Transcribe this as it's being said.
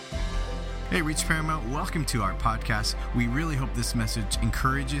Hey, Reach Paramount, welcome to our podcast. We really hope this message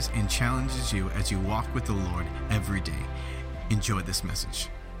encourages and challenges you as you walk with the Lord every day. Enjoy this message.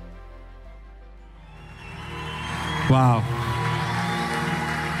 Wow.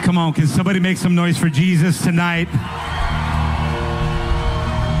 Come on, can somebody make some noise for Jesus tonight?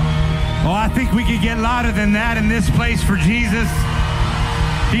 Oh, I think we could get louder than that in this place for Jesus.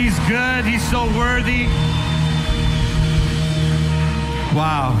 He's good. He's so worthy.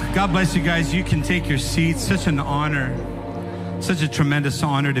 Wow. God bless you guys. You can take your seats. Such an honor, such a tremendous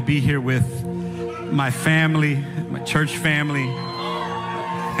honor to be here with my family, my church family.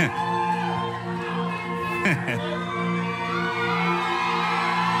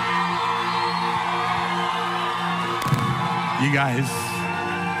 You guys,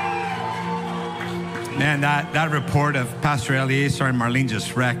 man, that report of Pastor Eliezer and Marlene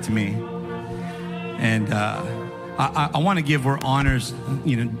just wrecked me. And I want to give where honors,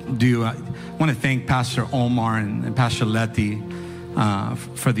 due. I want to thank Pastor Omar and Pastor Letty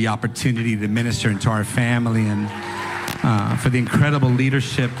for the opportunity to minister into our family and for the incredible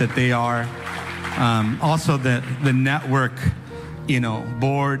leadership that they are. Also the network,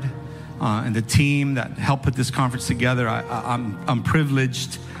 board and the team that helped put this conference together. I'm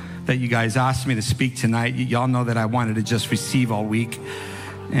privileged that you guys asked me to speak tonight. Y'all know that I wanted to just receive all week.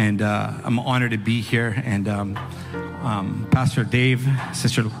 And I'm honored to be here. And Pastor Dave,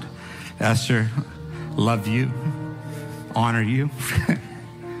 Sister Esther, love you, honor you.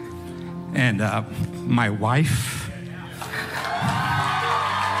 And my wife.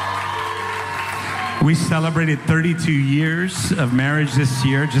 We celebrated 32 years of marriage this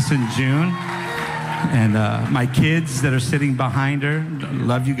year, just in June. And my kids that are sitting behind her,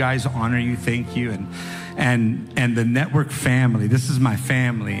 love you guys, honor you, thank you. And the network family, this is my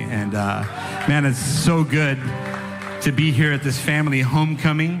family. And man, it's so good to be here at this family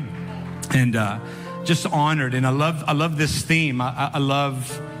homecoming, and just honored. And I love this theme. I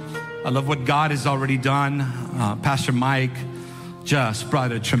love what God has already done. Pastor Mike just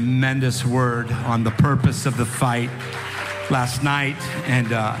brought a tremendous word on the purpose of the fight last night. And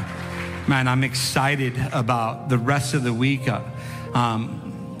man, I'm excited about the rest of the week.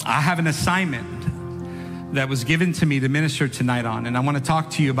 I have an assignment that was given to me to minister tonight on, and I want to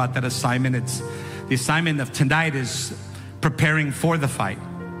talk to you about that assignment. It's the assignment of tonight is preparing for the fight.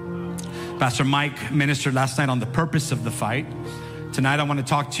 Pastor Mike ministered last night on the purpose of the fight. Tonight I want to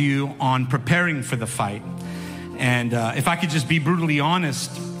talk to you on preparing for the fight. And if I could just be brutally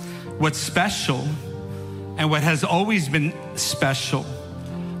honest, what's special and what has always been special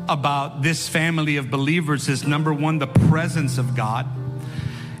about this family of believers is, number one, the presence of God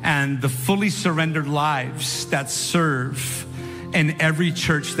and the fully surrendered lives that serve in every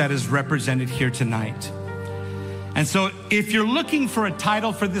church that is represented here tonight. And so if you're looking for a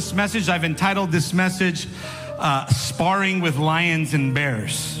title for this message, I've entitled this message, Sparring with Lions and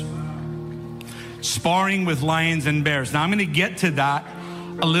Bears. Sparring with Lions and Bears. Now I'm going to get to that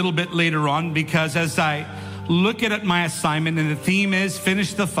a little bit later on, because as I look at my assignment, and the theme is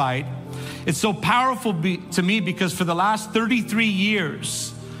finish the fight, it's so powerful to me because for the last 33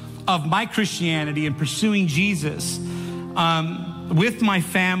 years of my Christianity and pursuing Jesus, with my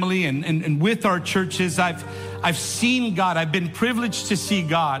family and with our churches, I've seen God. I've been privileged to see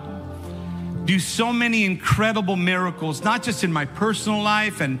God do so many incredible miracles, not just in my personal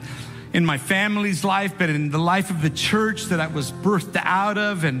life and in my family's life, but in the life of the church that I was birthed out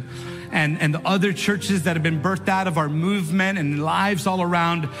of, and the other churches that have been birthed out of our movement, and lives all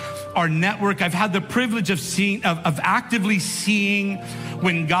around our network. I've had the privilege of actively seeing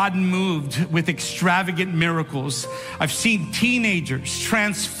when God moved with extravagant miracles. I've seen teenagers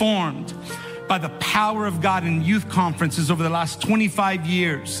transformed by the power of God in youth conferences over the last 25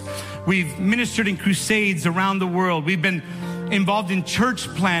 years. We've ministered in crusades around the world. We've been involved in church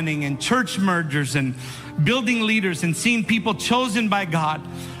planning and church mergers and building leaders, and seeing people chosen by God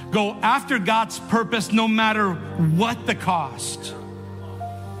go after God's purpose no matter what the cost.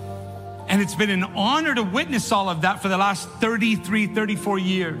 And it's been an honor to witness all of that for the last 34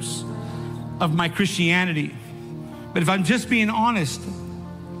 years of my Christianity. But if I'm just being honest,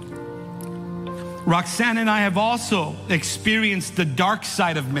 Roxanne and I have also experienced the dark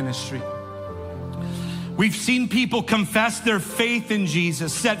side of ministry. We've seen people confess their faith in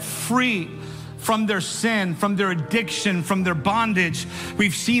Jesus, set free from their sin, from their addiction, from their bondage.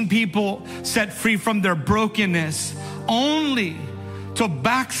 We've seen people set free from their brokenness, only to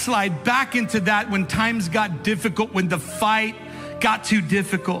backslide back into that when times got difficult, when the fight got too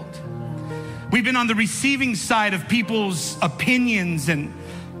difficult. We've been on the receiving side of people's opinions and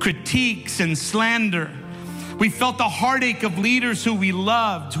critiques and slander. We felt the heartache of leaders who we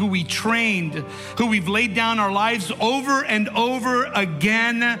loved, who we trained, who we've laid down our lives over and over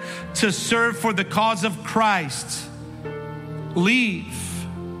again to serve for the cause of Christ. Leave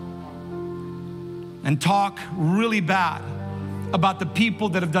and talk really bad about the people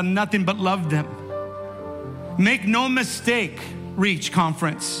that have done nothing but love them. Make no mistake, Reach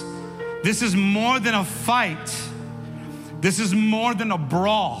Conference. This is more than a fight. This is more than a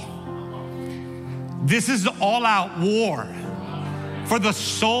brawl. This is all-out war for the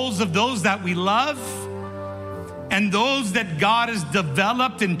souls of those that we love and those that God has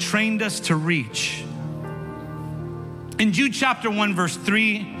developed and trained us to reach. In Jude chapter 1, verse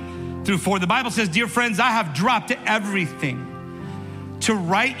 3 through 4, the Bible says, "Dear friends, I have dropped everything to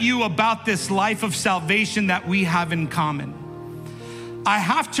write you about this life of salvation that we have in common. I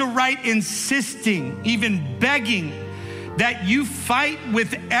have to write insisting, even begging, that you fight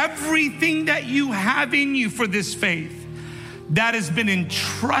with everything that you have in you for this faith that has been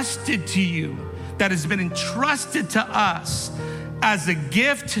entrusted to you, that has been entrusted to us as a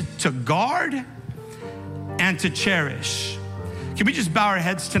gift to guard and to cherish." Can we just bow our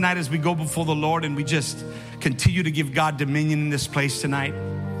heads tonight as we go before the Lord and we just continue to give God dominion in this place tonight?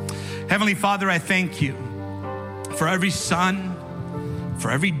 Heavenly Father, I thank you for every son,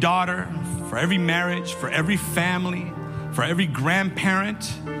 for every daughter, for every marriage, for every family, for every grandparent,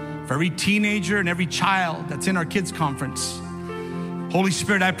 for every teenager and every child that's in our kids conference. Holy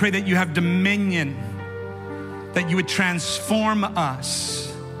Spirit, I pray that you have dominion, that you would transform us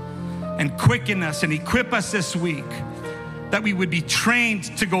and quicken us and equip us this week, that we would be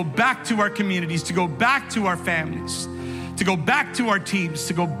trained to go back to our communities, to go back to our families, to go back to our teams,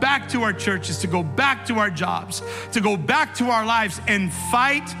 to go back to our churches, to go back to our jobs, to go back to our lives and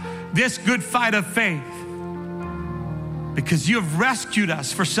fight this good fight of faith. Because you have rescued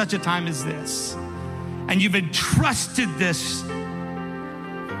us for such a time as this. And you've entrusted this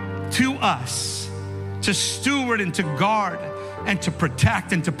to us to steward and to guard and to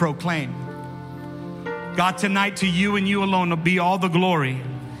protect and to proclaim. God, tonight to you and you alone will be all the glory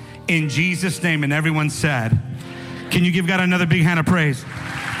in Jesus' name. And everyone said, can you give God another big hand of praise?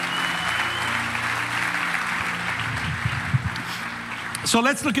 So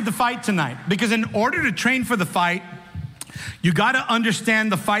let's look at the fight tonight, because in order to train for the fight, you got to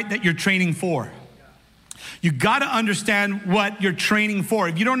understand the fight that you're training for. You got to understand what you're training for.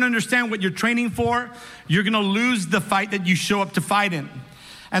 If you don't understand what you're training for, you're going to lose the fight that you show up to fight in.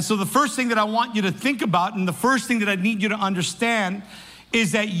 And so the first thing that I want you to think about, and the first thing that I need you to understand,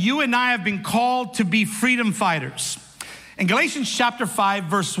 is that you and I have been called to be freedom fighters. In Galatians chapter 5,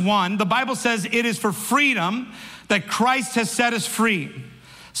 verse 1, the Bible says, "It is for freedom that Christ has set us free.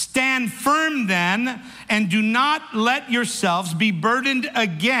 Stand firm then, and do not let yourselves be burdened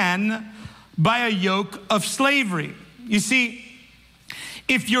again by a yoke of slavery." You see,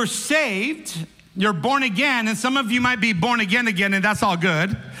 if you're saved, you're born again, and some of you might be born again, and that's all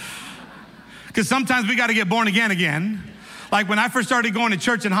good. Because sometimes we got to get born again. Like when I first started going to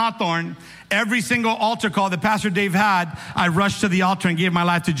church in Hawthorne, every single altar call that Pastor Dave had, I rushed to the altar and gave my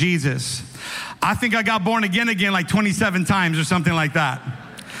life to Jesus. I think I got born again like 27 times or something like that.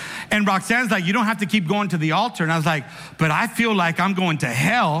 And Roxanne's like, "You don't have to keep going to the altar." And I was like, "But I feel like I'm going to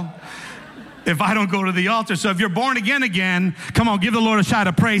hell if I don't go to the altar." So if you're born again, come on, give the Lord a shout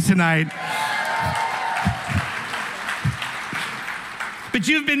of praise tonight. But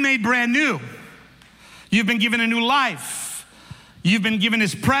you've been made brand new. You've been given a new life. You've been given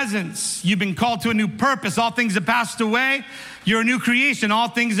his presence. You've been called to a new purpose. All things have passed away. You're a new creation. All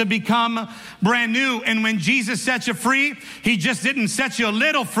things have become brand new. And when Jesus set you free, he just didn't set you a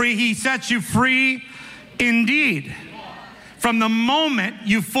little free. He set you free indeed. From the moment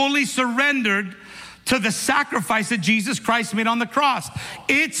you fully surrendered to the sacrifice that Jesus Christ made on the cross.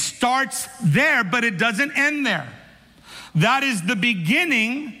 It starts there, but it doesn't end there. That is the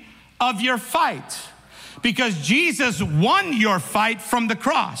beginning of your fight, because Jesus won your fight from the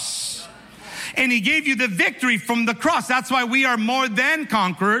cross. And he gave you the victory from the cross. That's why we are more than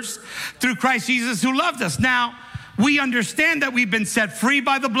conquerors through Christ Jesus who loved us. Now, we understand that we've been set free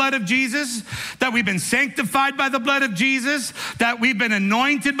by the blood of Jesus, that we've been sanctified by the blood of Jesus, that we've been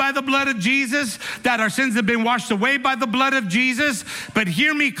anointed by the blood of Jesus, that our sins have been washed away by the blood of Jesus. But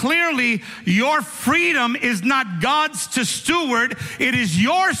hear me clearly, your freedom is not God's to steward, it is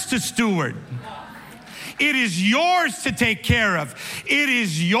yours to steward. It is yours to take care of. It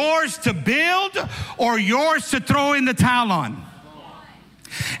is yours to build or yours to throw in the towel on.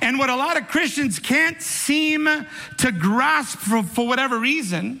 And what a lot of Christians can't seem to grasp for whatever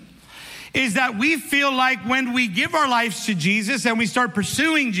reason is that we feel like when we give our lives to Jesus and we start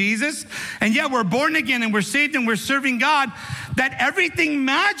pursuing Jesus, and yet we're born again and we're saved and we're serving God, that everything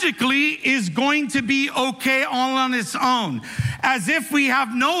magically is going to be okay all on its own, as if we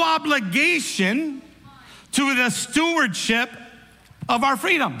have no obligation to the stewardship of our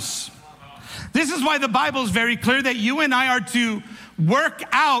freedoms. This is why the Bible is very clear that you and I are to work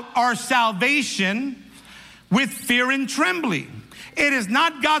out our salvation with fear and trembling. It is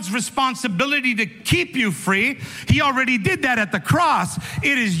not God's responsibility to keep you free. He already did that at the cross.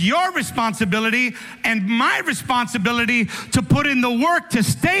 It is your responsibility and my responsibility to put in the work to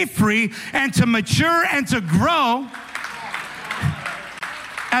stay free and to mature and to grow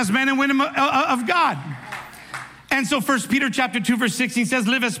as men and women of God. And so 1 Peter chapter 2, verse 16 says,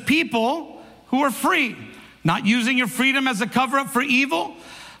 live as people who are free, not using your freedom as a cover-up for evil,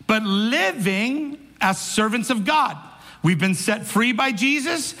 but living as servants of God. We've been set free by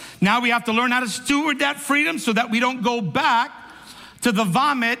Jesus. Now we have to learn how to steward that freedom so that we don't go back to the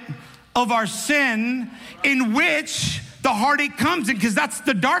vomit of our sin in which the heartache comes in, because that's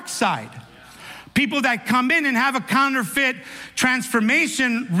the dark side. People that come in and have a counterfeit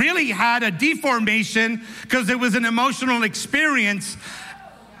transformation really had a deformation because it was an emotional experience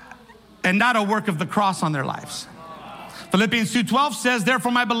and not a work of the cross on their lives. Philippians 2:12 says,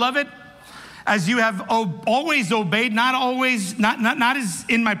 therefore, my beloved, as you have always obeyed, not as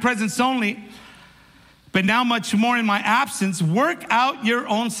in my presence only, but now much more in my absence, work out your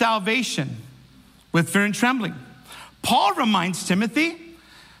own salvation with fear and trembling. Paul reminds Timothy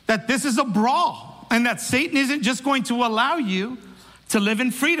that this is a brawl and that Satan isn't just going to allow you to live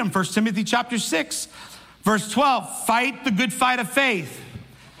in freedom. 1 Timothy chapter 6, verse 12, fight the good fight of faith.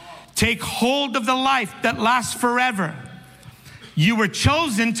 Take hold of the life that lasts forever. You were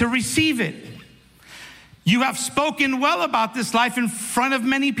chosen to receive it. You have spoken well about this life in front of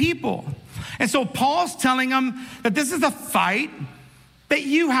many people. And so Paul's telling them that this is a fight that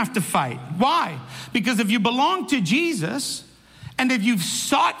you have to fight. Why? Because if you belong to Jesus and if you've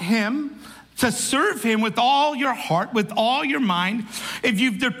sought him to serve him with all your heart, with all your mind, if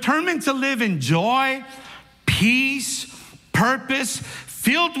you've determined to live in joy, peace, purpose,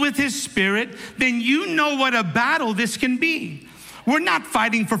 filled with his spirit, then you know what a battle this can be. We're not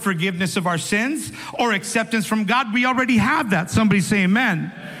fighting for forgiveness of our sins or acceptance from God. We already have that. Somebody say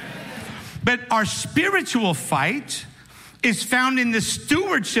amen. But our spiritual fight is found in the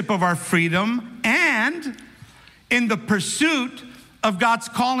stewardship of our freedom and in the pursuit of God's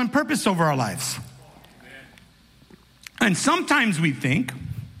call and purpose over our lives. And sometimes we think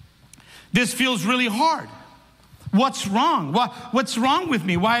this feels really hard. What's wrong? What's wrong with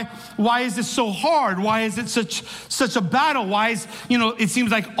me? Why is this so hard? Why is it such a battle? Why is, it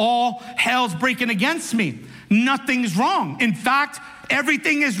seems like all hell's breaking against me. Nothing's wrong. In fact,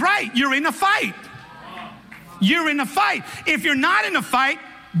 everything is right. You're in a fight. You're in a fight. If you're not in a fight,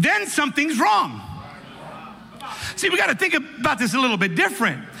 then something's wrong. See, we got to think about this a little bit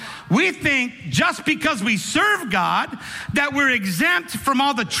different. We think just because we serve God that we're exempt from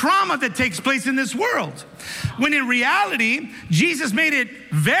all the trauma that takes place in this world. When in reality, Jesus made it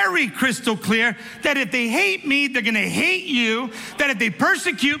very crystal clear that if they hate me, they're going to hate you. That if they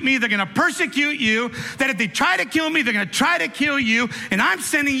persecute me, they're going to persecute you. That if they try to kill me, they're going to try to kill you. And I'm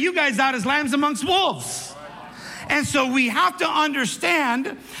sending you guys out as lambs amongst wolves. And so we have to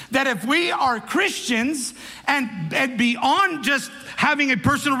understand that if we are Christians and beyond just having a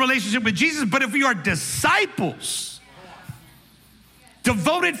personal relationship with Jesus, but if we are disciples,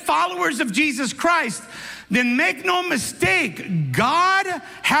 devoted followers of Jesus Christ, then make no mistake, God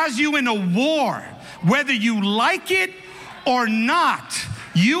has you in a war, whether you like it or not.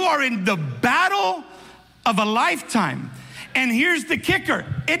 You are in the battle of a lifetime. And here's the kicker,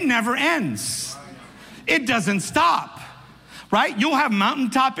 it never ends. It doesn't stop, right? You'll have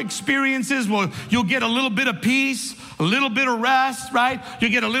mountaintop experiences. Well, you'll get a little bit of peace, a little bit of rest, right?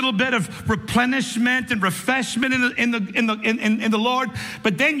 You'll get a little bit of replenishment and refreshment in the Lord.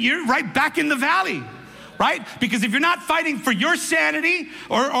 But then you're right back in the valley, right? Because if you're not fighting for your sanity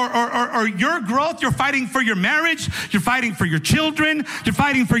or your growth, you're fighting for your marriage, you're fighting for your children, you're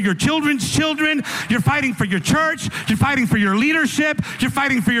fighting for your children's children, you're fighting for your church, you're fighting for your leadership, you're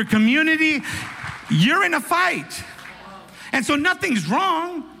fighting for your community. You're in a fight. And so nothing's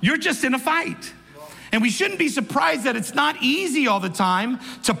wrong. You're just in a fight. And we shouldn't be surprised that it's not easy all the time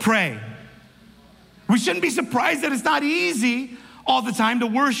to pray. We shouldn't be surprised that it's not easy all the time to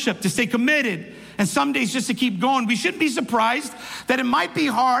worship, to stay committed, and some days just to keep going. We shouldn't be surprised that it might be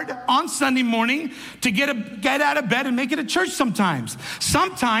hard on Sunday morning to get out of bed and make it to church sometimes.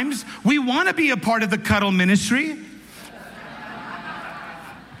 Sometimes we want to be a part of the cuddle ministry.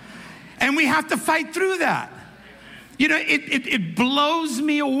 And we have to fight through that. You know, it blows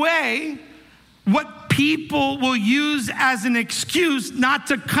me away what people will use as an excuse not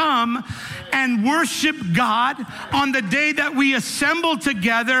to come and worship God on the day that we assemble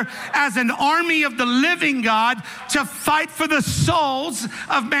together as an army of the living God to fight for the souls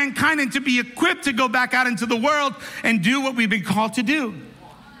of mankind and to be equipped to go back out into the world and do what we've been called to do.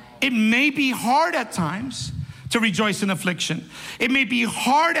 It may be hard at times to rejoice in affliction. It may be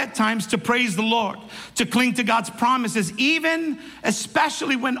hard at times to praise the Lord, to cling to God's promises,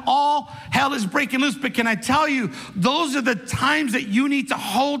 especially when all hell is breaking loose. But can I tell you, those are the times that you need to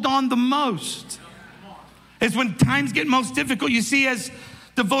hold on the most. It's when times get most difficult. You see, as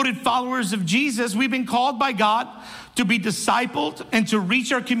devoted followers of Jesus, we've been called by God to be discipled and to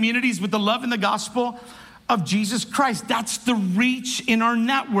reach our communities with the love and the gospel of Jesus Christ. That's the reach in our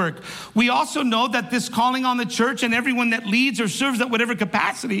network. We also know that this calling on the church and everyone that leads or serves at whatever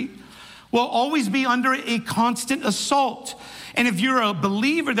capacity will always be under a constant assault. And if you're a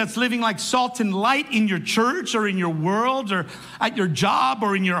believer that's living like salt and light in your church or in your world or at your job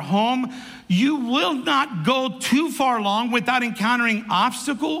or in your home, you will not go too far long without encountering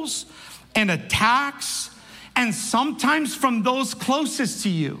obstacles and attacks, and sometimes from those closest to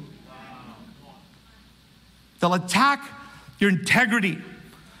you. They'll attack your integrity.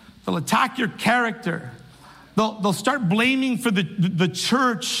 They'll attack your character. They'll start blaming for the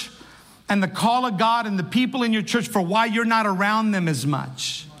church and the call of God and the people in your church for why you're not around them as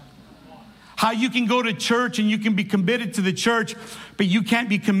much. How you can go to church and you can be committed to the church, but you can't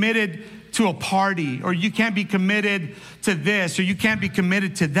be committed to a party, or you can't be committed to this, or you can't be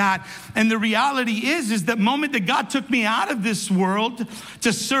committed to that. And the reality is the moment that God took me out of this world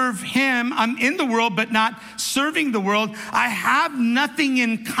to serve him, I'm in the world, but not serving the world. I have nothing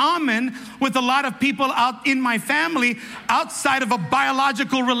in common with a lot of people out in my family outside of a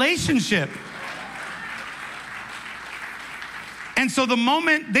biological relationship. And so the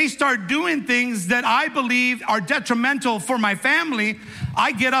moment they start doing things that I believe are detrimental for my family,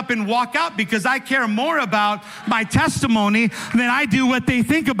 I get up and walk out because I care more about my testimony than I do what they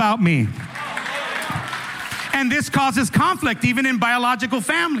think about me. And this causes conflict even in biological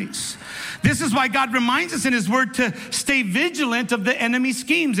families. This is why God reminds us in his word to stay vigilant of the enemy's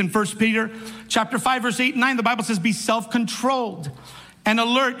schemes. In 1 Peter chapter 5, verse 8 and 9, the Bible says, be self-controlled and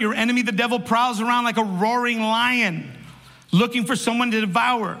alert. Your enemy, the devil, prowls around like a roaring lion, looking for someone to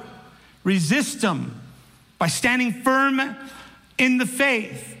devour. Resist him by standing firm in the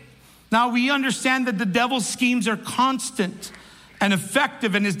faith. Now we understand that the devil's schemes are constant and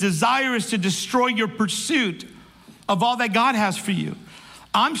effective, and his desire is to destroy your pursuit of all that God has for you.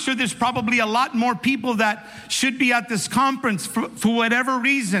 I'm sure there's probably a lot more people that should be at this conference for whatever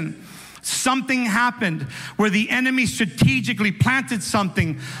reason. Something happened where the enemy strategically planted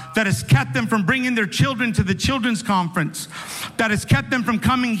something that has kept them from bringing their children to the children's conference, that has kept them from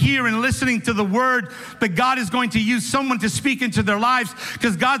coming here and listening to the word that God is going to use someone to speak into their lives,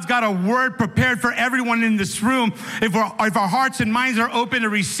 because God's got a word prepared for everyone in this room if our hearts and minds are open to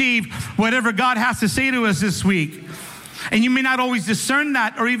receive whatever God has to say to us this week. And you may not always discern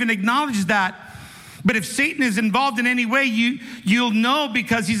that or even acknowledge that. But if Satan is involved in any way, you'll know,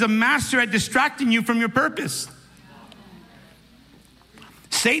 because he's a master at distracting you from your purpose.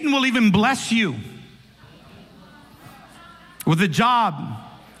 Satan will even bless you with a job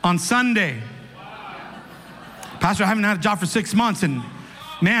on Sunday. Pastor, I haven't had a job for 6 months, and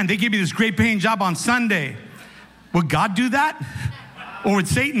man, they give me this great paying job on Sunday. Would God do that? Or would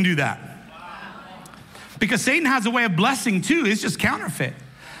Satan do that? Because Satan has a way of blessing too. It's just counterfeit.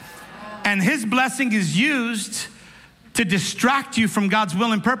 And his blessing is used to distract you from God's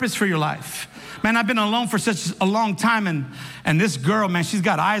will and purpose for your life. Man, I've been alone for such a long time, and this girl, man, she's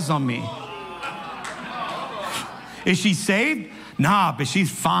got eyes on me. Is she saved? Nah, but she's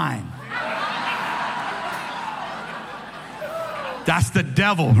fine. That's the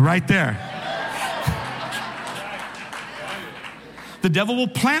devil right there. The devil will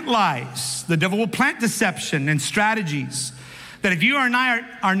plant lies. The devil will plant deception and strategies that if you and I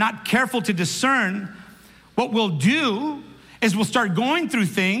are not careful to discern, what we'll do is we'll start going through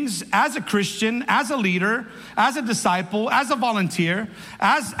things as a Christian, as a leader, as a disciple, as a volunteer,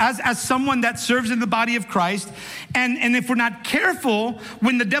 as someone that serves in the body of Christ. And if we're not careful,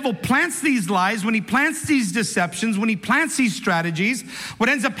 when the devil plants these lies, when he plants these deceptions, when he plants these strategies, what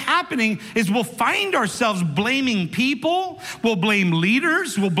ends up happening is we'll find ourselves blaming people, we'll blame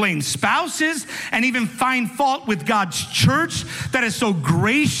leaders, we'll blame spouses, and even find fault with God's church that has so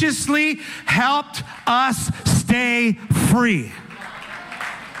graciously helped us stay free.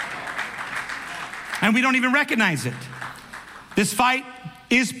 And we don't even recognize it. This fight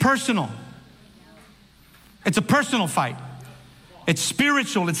is personal. It's a personal fight. It's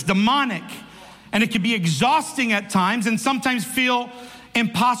spiritual, it's demonic, and it can be exhausting at times and sometimes feel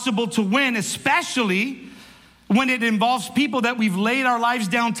impossible to win, especially when it involves people that we've laid our lives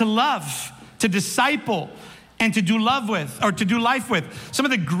down to love, to disciple, and to do life with. Some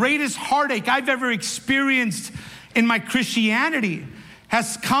of the greatest heartache I've ever experienced in my Christianity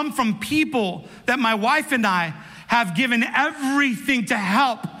has come from people that my wife and I have given everything to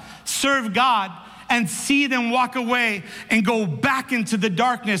help serve God, and see them walk away and go back into the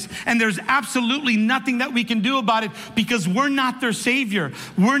darkness. And there's absolutely nothing that we can do about it because we're not their Savior.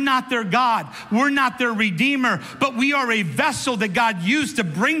 We're not their God. We're not their Redeemer. But we are a vessel that God used to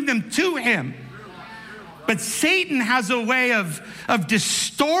bring them to Him. But Satan has a way of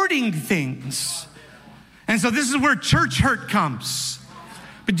distorting things. And so this is where church hurt comes.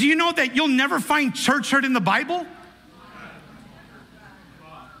 But do you know that you'll never find church hurt in the Bible?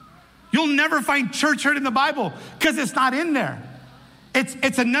 You'll never find church hurt in the Bible because it's not in there.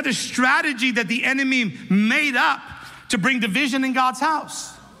 It's another strategy that the enemy made up to bring division in God's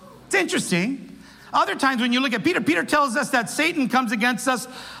house. It's interesting. Other times when you look at Peter tells us that Satan comes against us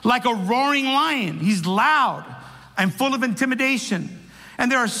like a roaring lion. He's loud and full of intimidation.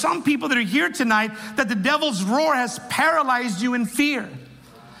 And there are some people that are here tonight that the devil's roar has paralyzed you in fear.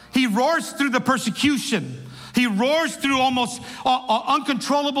 He roars through the persecution. He roars through almost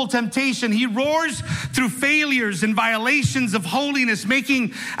uncontrollable temptation. He roars through failures and violations of holiness,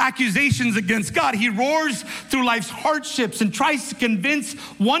 making accusations against God. He roars through life's hardships and tries to convince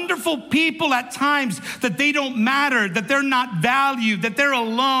wonderful people at times that they don't matter, that they're not valued, that they're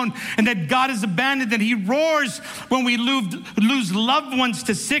alone, and that God has abandoned them. He roars when we lose loved ones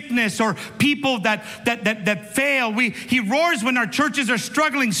to sickness or people that fail. He roars when our churches are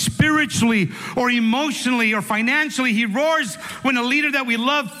struggling spiritually or emotionally or financially. He roars when a leader that we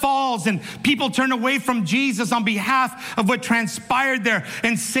love falls and people turn away from Jesus on behalf of what transpired there.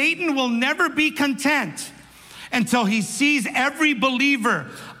 And Satan will never be content until he sees every believer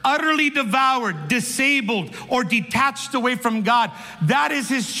utterly devoured, disabled, or detached away from God. That is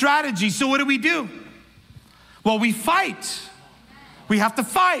his strategy. So what do? Well, we fight. We have to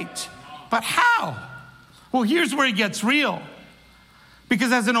fight. But how? Well, here's where it gets real.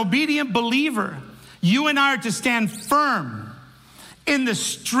 Because as an obedient believer, you and I are to stand firm in the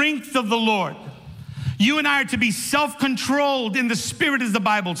strength of the Lord. You and I are to be self-controlled in the Spirit, as the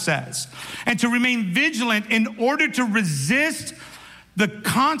Bible says, and to remain vigilant in order to resist the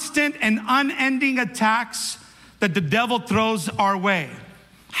constant and unending attacks that the devil throws our way.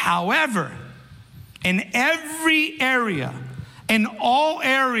 However, in every area, in all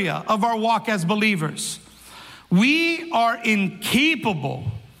area of our walk as believers, we are incapable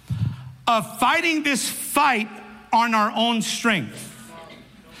of fighting this fight on our own strength.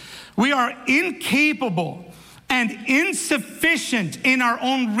 We are incapable and insufficient in our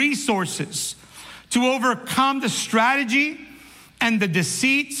own resources to overcome the strategy and the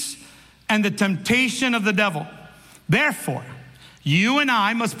deceits and the temptation of the devil. Therefore, you and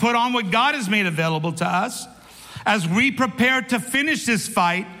I must put on what God has made available to us as we prepare to finish this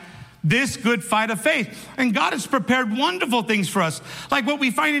fight, this good fight of faith. And God has prepared wonderful things for us, like what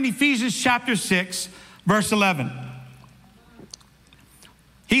we find in Ephesians chapter 6, verse 11.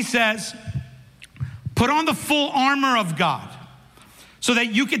 He says, put on the full armor of God so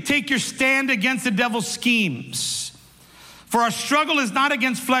that you can take your stand against the devil's schemes. For our struggle is not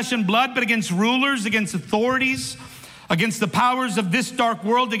against flesh and blood, but against rulers, against authorities, against the powers of this dark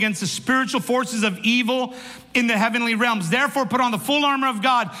world, against the spiritual forces of evil in the heavenly realms. Therefore, put on the full armor of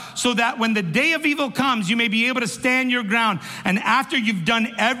God so that when the day of evil comes, you may be able to stand your ground. And after you've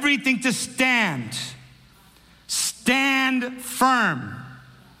done everything to stand, stand firm.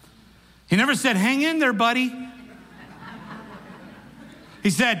 He never said, hang in there, buddy. He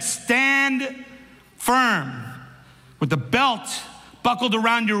said, stand firm with the belt buckled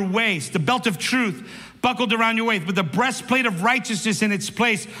around your waist, the belt of truth buckled around your waist, with the breastplate of righteousness in its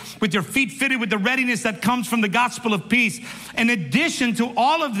place, with your feet fitted with the readiness that comes from the gospel of peace. In addition to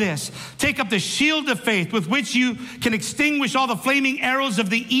all of this, take up the shield of faith with which you can extinguish all the flaming arrows of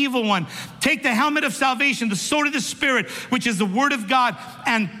the evil one. Take the helmet of salvation, the sword of the Spirit, which is the word of God,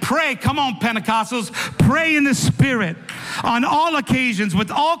 and pray. Come on, Pentecostals, pray in the Spirit on all occasions with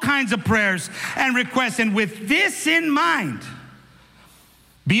all kinds of prayers and requests. And with this in mind,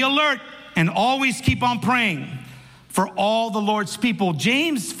 be alert and always keep on praying for all the Lord's people.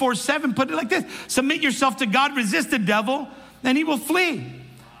 James 4:7 put it like this: submit yourself to God, resist the devil, and he will flee.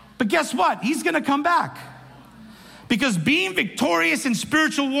 But guess what? He's going to come back. Because being victorious in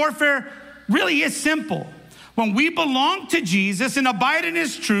spiritual warfare really is simple. When we belong to Jesus and abide in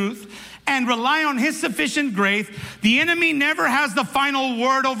his truth and rely on his sufficient grace, the enemy never has the final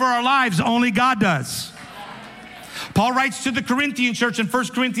word over our lives. Only God does. Paul writes to the Corinthian church in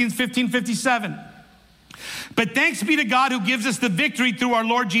 1 Corinthians 15:57. But thanks be to God who gives us the victory through our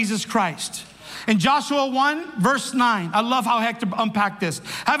Lord Jesus Christ. In Joshua 1, verse 9, I love how Hector unpacked this.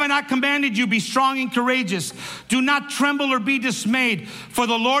 Have I not commanded you, be strong and courageous? Do not tremble or be dismayed, for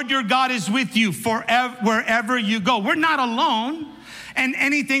the Lord your God is with you wherever you go. We're not alone in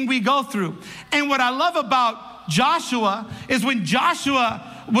anything we go through. And what I love about Joshua is when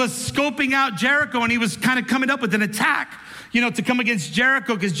Joshua was scoping out Jericho and he was kind of coming up with an attack, to come against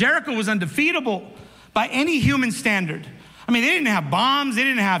Jericho, because Jericho was undefeatable by any human standard. I mean, they didn't have bombs, they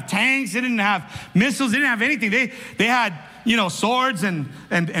didn't have tanks, they didn't have missiles, they didn't have anything. They had, swords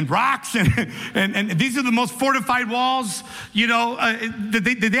and rocks, and these are the most fortified walls,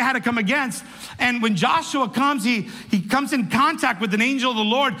 that they had to come against. And when Joshua comes, he comes in contact with an angel of the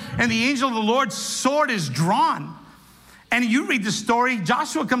Lord, and the angel of the Lord's sword is drawn. And you read the story,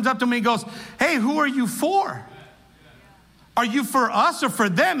 Joshua comes up to him and he goes, hey, who are you for? Are you for us or for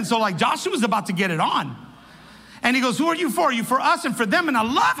them? And so Joshua's about to get it on. And he goes, who are you for? Are you for us and for them? And I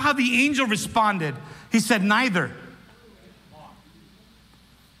love how the angel responded. He said, neither.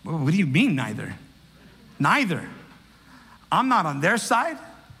 Well, what do you mean neither? Neither. I'm not on their side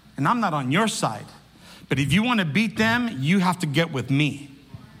and I'm not on your side. But if you want to beat them, you have to get with me.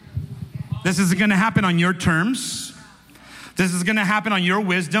 This isn't going to happen on your terms. This is going to happen on your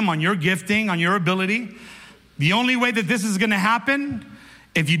wisdom, on your gifting, on your ability. The only way that this is going to happen,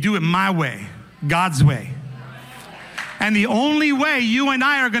 if you do it my way, God's way. And the only way you and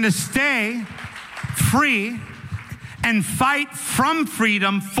I are going to stay free and fight from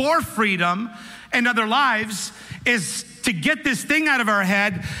freedom, for freedom, and other lives is to get this thing out of our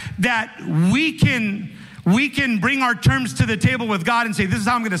head that we can bring our terms to the table with God and say, this is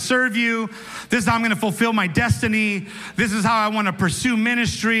how I'm going to serve you. This is how I'm going to fulfill my destiny. This is how I want to pursue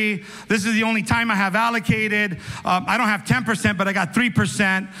ministry. This is the only time I have allocated. I don't have 10%, but I got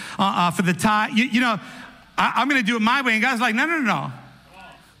 3% for the tithe. I'm going to do it my way. And God's like, no.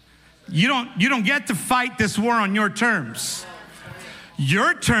 You don't get to fight this war on your terms.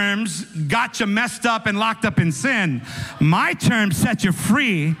 Your terms got you messed up and locked up in sin. My terms set you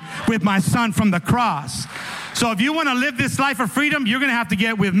free with my son from the cross. So if you want to live this life of freedom, you're going to have to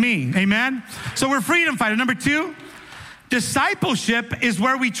get with me. Amen? So we're freedom fighters. Number 2, discipleship is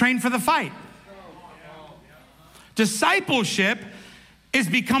where we train for the fight. Discipleship is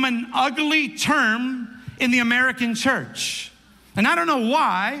become an ugly term in the American church. And I don't know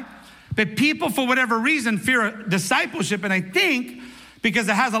why, but people, for whatever reason, fear discipleship. And I think because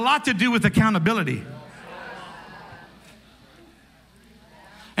it has a lot to do with accountability.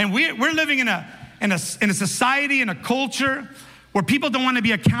 And we're living in a society, in a culture where people don't want to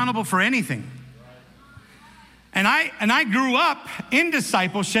be accountable for anything. And I grew up in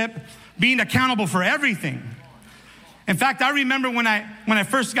discipleship being accountable for everything. In fact, I remember when I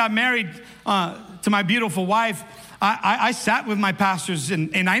first got married to my beautiful wife, I sat with my pastors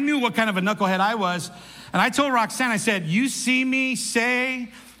and I knew what kind of a knucklehead I was. And I told Roxanne, I said, you see me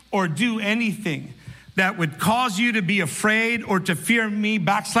say or do anything that would cause you to be afraid or to fear me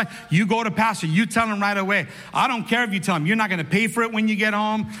backslide, you go to pastor, you tell him right away. I don't care if you tell him you're not going to pay for it when you get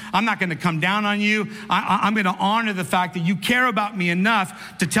home. I'm not going to come down on you. I'm going to honor the fact that you care about me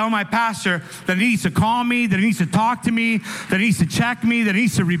enough to tell my pastor that he needs to call me, that he needs to talk to me, that he needs to check me, that he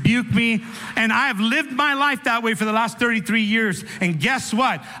needs to rebuke me. And I have lived my life that way for the last 33 years. And guess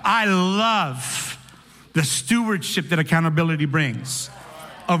what? I love the stewardship that accountability brings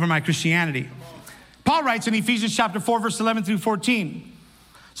over my Christianity. Paul writes in Ephesians chapter 4, verse 11 through 14.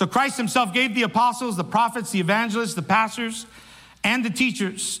 So Christ himself gave the apostles, the prophets, the evangelists, the pastors, and the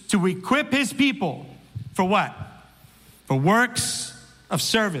teachers to equip his people for what? For works of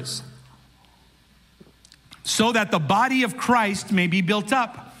service. So that the body of Christ may be built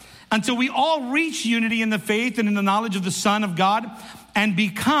up until we all reach unity in the faith and in the knowledge of the Son of God and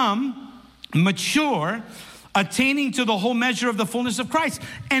become mature, attaining to the whole measure of the fullness of Christ.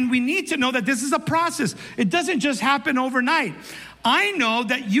 And we need to know that this is a process. It doesn't just happen overnight. I know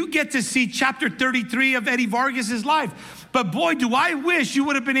that you get to see chapter 33 of Eddie Vargas' life. But boy, do I wish you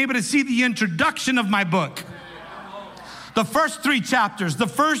would have been able to see the introduction of my book. The first 3 chapters, the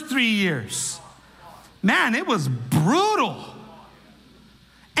first 3 years. Man, it was brutal.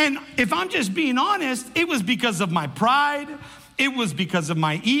 And if I'm just being honest, it was because of my pride. It was because of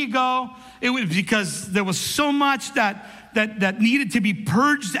my ego. It was because there was so much that needed to be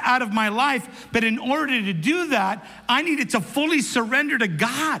purged out of my life. But in order to do that, I needed to fully surrender to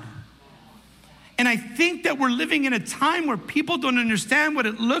God. And I think that we're living in a time where people don't understand what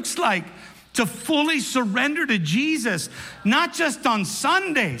it looks like to fully surrender to Jesus, not just on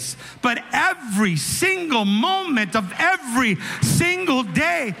Sundays, but every single moment of every single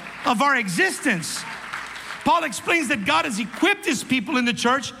day of our existence. Paul explains that God has equipped his people in the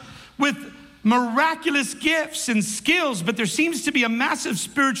church with miraculous gifts and skills, but there seems to be a massive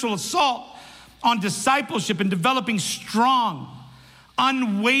spiritual assault on discipleship and developing strong,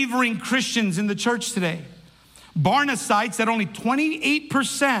 unwavering Christians in the church today. Barna cites that only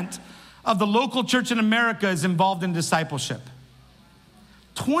 28% of the local church in America is involved in discipleship.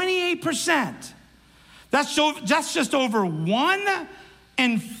 28%. That's just over 1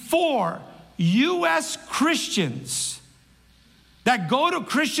 in 4 U.S. Christians that go to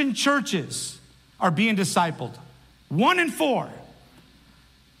Christian churches are being discipled. 1 in 4.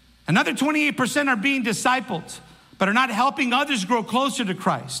 Another 28% are being discipled, but are not helping others grow closer to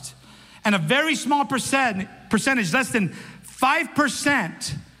Christ. And a very small percentage, less than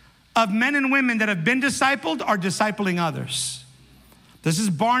 5%, of men and women that have been discipled are discipling others. This is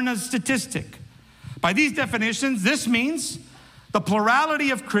Barna's statistic. By these definitions, this means the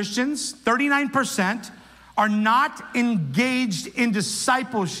plurality of Christians, 39%, are not engaged in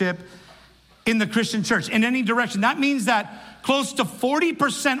discipleship in the Christian church in any direction. That means that close to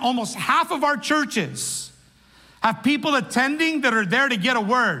 40%, almost half of our churches, have people attending that are there to get a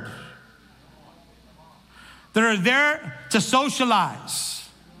word, that are there to socialize,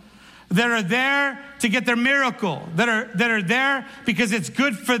 that are there to get their miracle, that are there because it's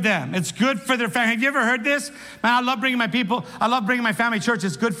good for them. It's good for their family. Have you ever heard this? Man, I love bringing my people. I love bringing my family to church.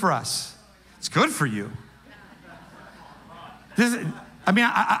 It's good for us. It's good for you.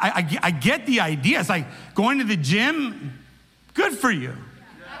 I get the idea. It's like going to the gym, good for you.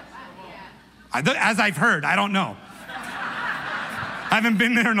 As I've heard, I don't know. I haven't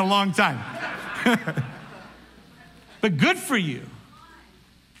been there in a long time. But good for you.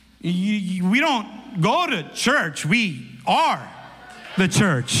 We don't go to church. We are the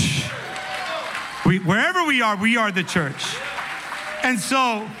church. Wherever we are the church. And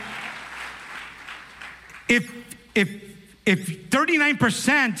so, if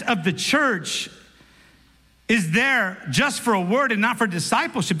 39% of the church is there just for a word and not for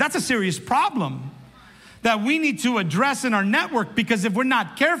discipleship, that's a serious problem that we need to address in our network, because if we're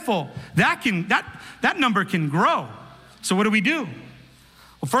not careful, that number can grow. So what do?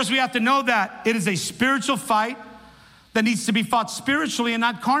 Well, first we have to know that it is a spiritual fight that needs to be fought spiritually and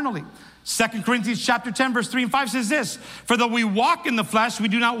not carnally. 2 Corinthians chapter 10, verse 3 and 5 says this: for though we walk in the flesh,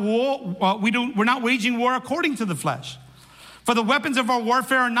 we're not waging war according to the flesh. For the weapons of our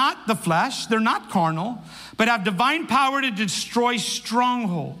warfare are not the flesh, they're not carnal, but have divine power to destroy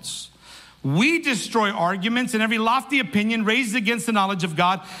strongholds. We destroy arguments and every lofty opinion raised against the knowledge of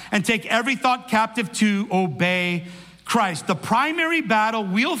God, and take every thought captive to obey Christ. The primary battle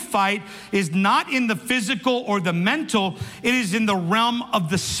we'll fight is not in the physical or the mental, it is in the realm of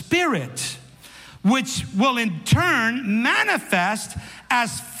the spirit, which will in turn manifest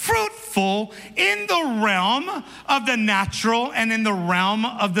as fruitful in the realm of the natural and in the realm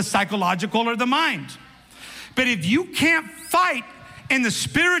of the psychological or the mind. But if you can't fight in the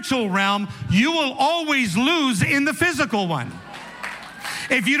spiritual realm, you will always lose in the physical one.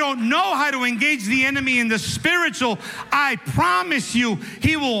 If you don't know how to engage the enemy in the spiritual, I promise you,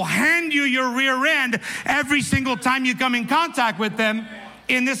 he will hand you your rear end every single time you come in contact with them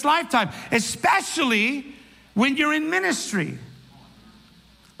in this lifetime, especially when you're in ministry.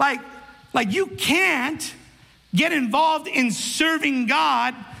 Like you can't get involved in serving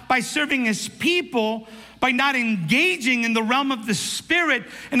God by serving his people by not engaging in the realm of the spirit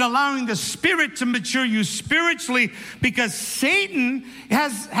and allowing the spirit to mature you spiritually, because Satan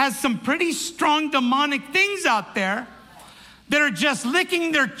has some pretty strong demonic things out there that are just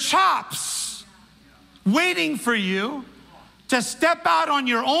licking their chops, waiting for you to step out on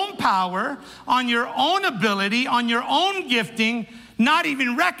your own power, on your own ability, on your own gifting, not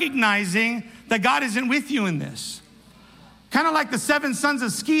even recognizing that God isn't with you in this. Kind of like the 7 sons of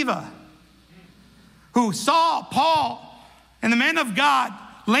Sceva, who saw Paul and the men of God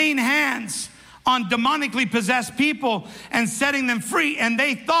laying hands on demonically possessed people and setting them free. And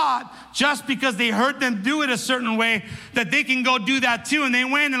they thought, just because they heard them do it a certain way, that they can go do that too. And they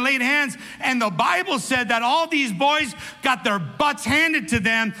went and laid hands. And the Bible said that all these boys got their butts handed to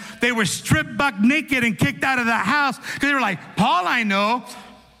them. They were stripped buck naked and kicked out of the house, because they were like, Paul I know,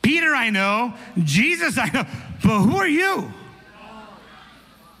 Peter I know, Jesus I know, but who are you?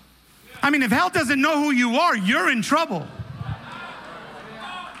 I mean, if hell doesn't know who you are, you're in trouble.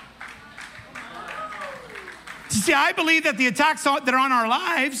 See, I believe that the attacks that are on our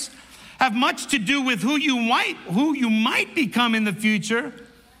lives have much to do with who you might become in the future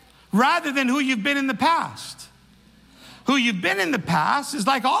rather than who you've been in the past. Who you've been in the past is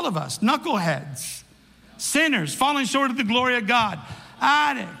like all of us, knuckleheads, sinners, falling short of the glory of God,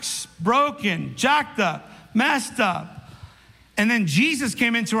 addicts, broken, jacked up, messed up. And then Jesus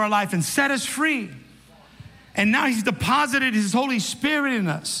came into our life and set us free. And now he's deposited his Holy Spirit in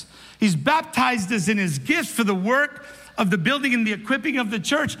us. He's baptized us in his gifts for the work of the building and the equipping of the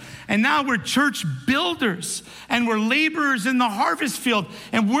church. And now we're church builders and we're laborers in the harvest field.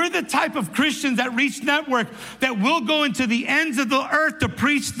 And we're the type of Christians at Reach Network that will go into the ends of the earth to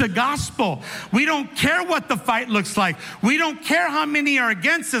preach the gospel. We don't care what the fight looks like. We don't care how many are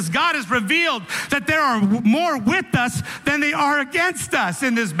against us. God has revealed that there are more with us than they are against us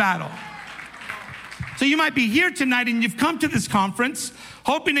in this battle. So you might be here tonight and you've come to this conference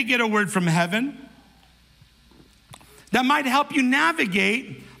hoping to get a word from heaven that might help you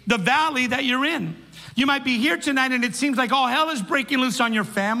navigate the valley that you're in. You might be here tonight and it seems like all hell is breaking loose on your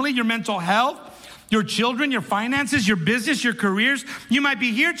family, your mental health, your children, your finances, your business, your careers. You might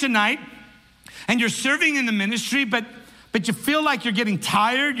be here tonight and you're serving in the ministry, but you feel like you're getting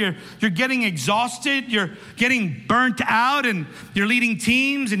tired, you're getting exhausted, you're getting burnt out, and you're leading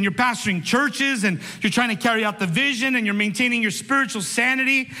teams and you're pastoring churches and you're trying to carry out the vision and you're maintaining your spiritual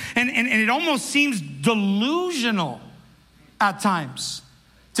sanity, and it almost seems delusional at times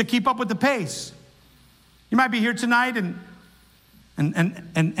to keep up with the pace. You might be here tonight and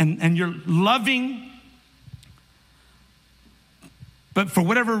you're loving, but for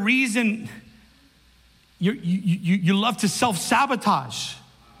whatever reason, you love to self-sabotage.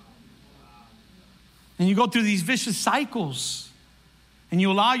 And you go through these vicious cycles and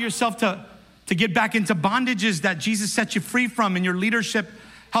you allow yourself to get back into bondages that Jesus set you free from and your leadership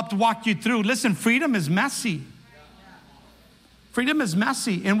helped walk you through. Listen, freedom is messy. Freedom is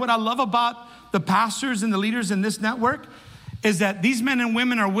messy. And what I love about the pastors and the leaders in this network is that these men and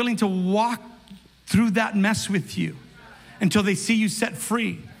women are willing to walk through that mess with you until they see you set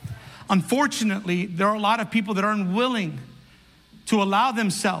free. Unfortunately, there are a lot of people that are unwilling to allow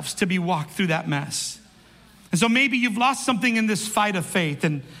themselves to be walked through that mess. And so maybe you've lost something in this fight of faith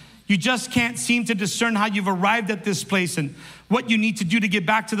and you just can't seem to discern how you've arrived at this place and what you need to do to get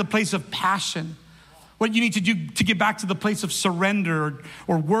back to the place of passion. What you need to do to get back to the place of surrender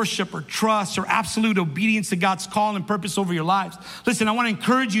or worship or trust or absolute obedience to God's call and purpose over your lives. Listen, I want to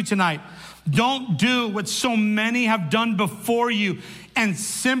encourage you tonight. Don't do what so many have done before you and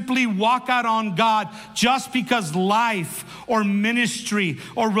simply walk out on God just because life or ministry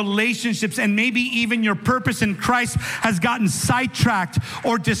or relationships and maybe even your purpose in Christ has gotten sidetracked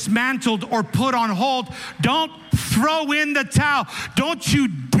or dismantled or put on hold. Don't throw in the towel. Don't you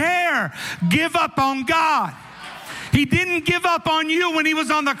dare give up on God. He didn't give up on you when he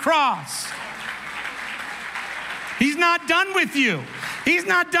was on the cross. He's not done with you. He's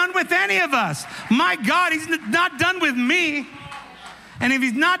not done with any of us. My God, he's not done with me. And if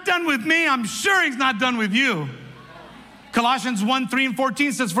he's not done with me, I'm sure he's not done with you. Colossians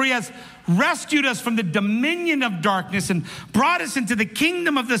 1:3-14 says, for he has rescued us from the dominion of darkness and brought us into the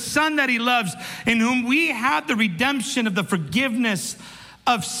kingdom of the Son that he loves, in whom we have the redemption of the forgiveness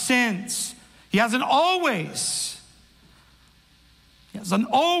of sins. He hasn't always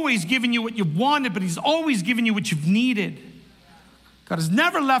given you what you wanted, but he's always given you what you've needed. God has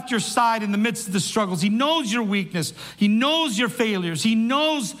never left your side in the midst of the struggles. He knows your weakness. He knows your failures. He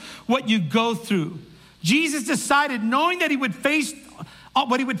knows what you go through. Jesus decided, knowing that he would face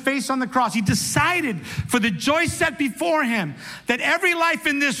what he would face on the cross, he decided for the joy set before him that every life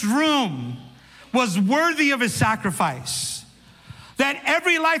in this room was worthy of his sacrifice. That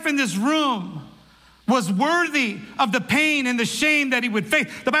every life in this room was worthy of the pain and the shame that he would face.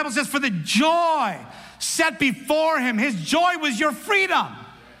 The Bible says, for the joy set before him, his joy was your freedom,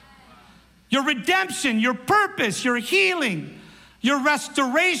 your redemption, your purpose, your healing, your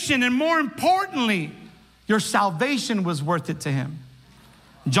restoration, and more importantly, your salvation was worth it to him.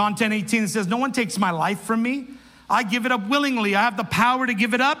 John 10:18 says, no one takes my life from me. I give it up willingly. I have the power to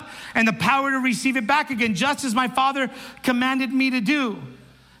give it up and the power to receive it back again, just as my Father commanded me to do.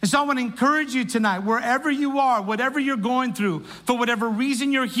 And so I want to encourage you tonight, wherever you are, whatever you're going through, for whatever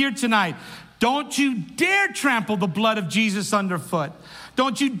reason you're here tonight, don't you dare trample the blood of Jesus underfoot.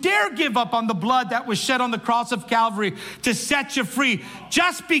 Don't you dare give up on the blood that was shed on the cross of Calvary to set you free.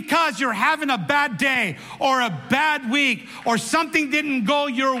 Just because you're having a bad day or a bad week or something didn't go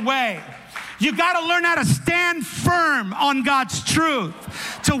your way. You got to learn how to stand firm on God's truth,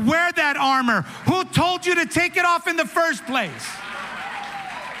 to wear that armor. Who told you to take it off in the first place?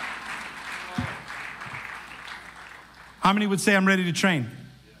 How many would say I'm ready to train?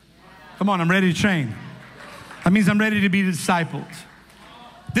 Come on, I'm ready to train. That means I'm ready to be discipled.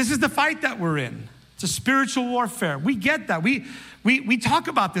 This is the fight that we're in. It's a spiritual warfare. We get that. We talk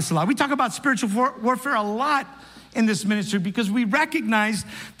about this a lot. We talk about spiritual warfare a lot in this ministry because we recognize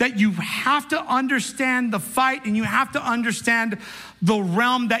that you have to understand the fight and you have to understand the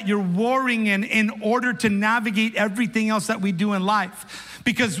realm that you're warring in order to navigate everything else that we do in life.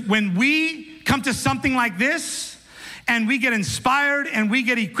 Because when we come to something like this and we get inspired and we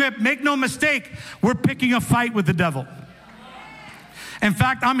get equipped, make no mistake, we're picking a fight with the devil. In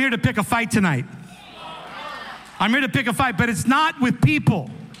fact, I'm here to pick a fight tonight. I'm here to pick a fight, but it's not with people.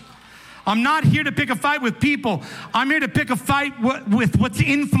 I'm not here to pick a fight with people. I'm here to pick a fight with what's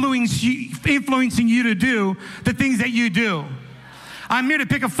influencing you to do the things that you do. I'm here to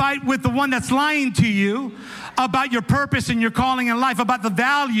pick a fight with the one that's lying to you about your purpose and your calling in life, about the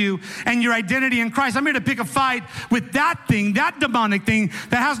value and your identity in Christ. I'm here to pick a fight with that thing, that demonic thing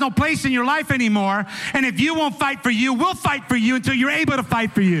that has no place in your life anymore. And if you won't fight for you, we'll fight for you until you're able to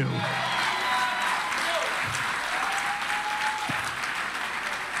fight for you.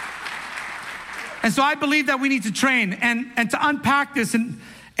 And so I believe that we need to train and to unpack this, and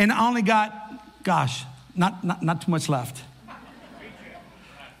I only got, not too much left.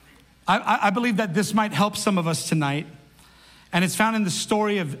 I believe that this might help some of us tonight, and it's found in the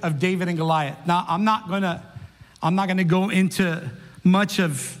story of David and Goliath. Now, I'm not gonna go into much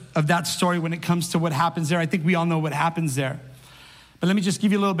of that story when it comes to what happens there. I think we all know what happens there. But let me just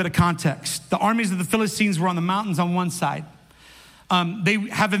give you a little bit of context. The armies of the Philistines were on the mountains on one side. They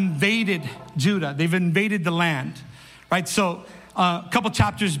have invaded Judah. They've invaded the land, right? So a couple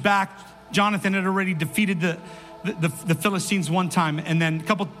chapters back, Jonathan had already defeated the Philistines one time. And then a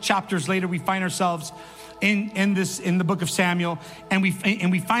couple chapters later, we find ourselves in the book of Samuel. And we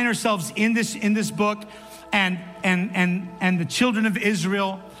find ourselves in this book, and the children of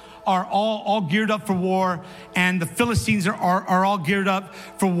Israel are all geared up for war, and the Philistines are all geared up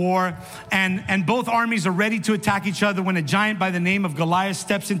for war, and both armies are ready to attack each other when a giant by the name of Goliath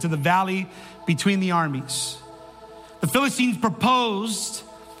steps into the valley between the armies. The Philistines' proposal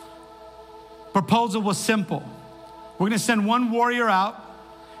was simple. We're going to send one warrior out,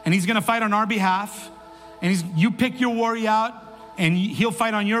 and he's going to fight on our behalf, and you pick your warrior out, and he'll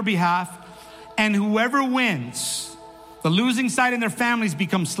fight on your behalf, and whoever wins, the losing side and their families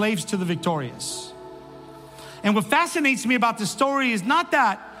become slaves to the victorious. And what fascinates me about this story is not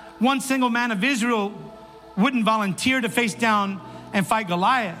that one single man of Israel wouldn't volunteer to face down and fight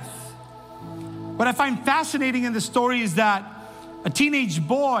Goliath. What I find fascinating in the story is that a teenage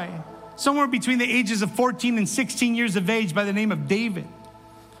boy, somewhere between the ages of 14 and 16 years of age, by the name of David,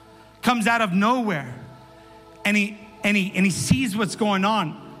 comes out of nowhere, and he sees what's going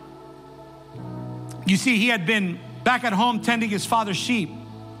on. You see, he had been back at home tending his father's sheep.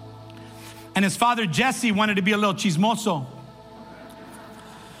 And his father, Jesse, wanted to be a little chismoso.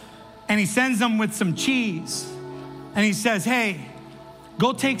 And he sends him with some cheese. And he says, hey,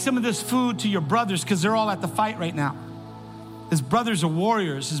 go take some of this food to your brothers because they're all at the fight right now. His brothers are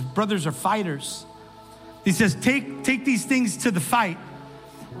warriors. His brothers are fighters. He says, take these things to the fight.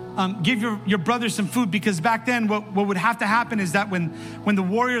 Give your brothers some food, because back then what would have to happen is that when the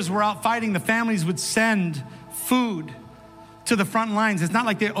warriors were out fighting, the families would send food to the front lines. It's not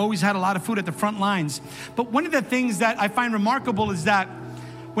like they always had a lot of food at the front lines. But one of the things that I find remarkable is that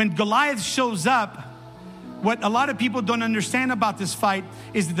when Goliath shows up, what a lot of people don't understand about this fight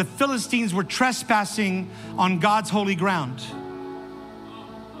is that the Philistines were trespassing on God's holy ground.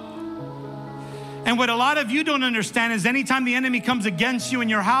 And what a lot of you don't understand is anytime the enemy comes against you in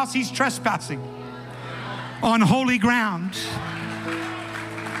your house, he's trespassing on holy ground.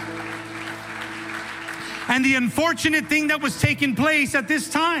 And the unfortunate thing that was taking place at this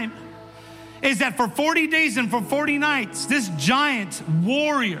time is that for 40 days and for 40 nights, this giant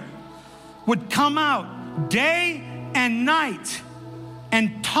warrior would come out day and night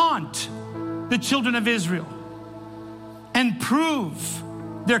and taunt the children of Israel and prove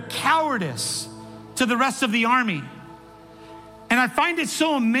their cowardice to the rest of the army. And I find it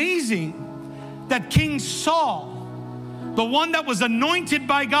so amazing that King Saul, the one that was anointed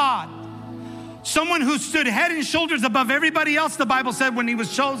by God, someone who stood head and shoulders above everybody else, the Bible said, when he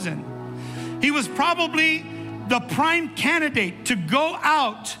was chosen, he was probably the prime candidate to go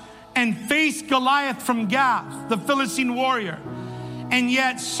out and face Goliath from Gath, the Philistine warrior. And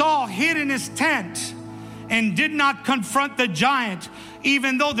yet Saul hid in his tent and did not confront the giant,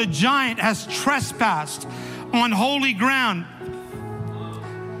 even though the giant has trespassed on holy ground.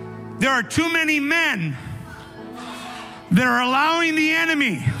 There are too many men that are allowing the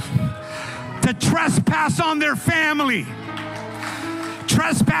enemy to trespass on their family,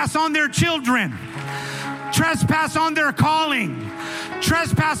 trespass on their children, trespass on their calling,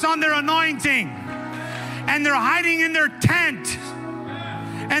 trespass on their anointing, and they're hiding in their tent,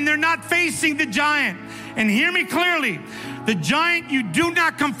 and they're not facing the giant. And hear me clearly, the giant you do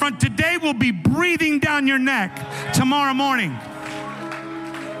not confront today will be breathing down your neck tomorrow morning.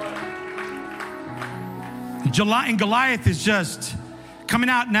 And Goliath is just coming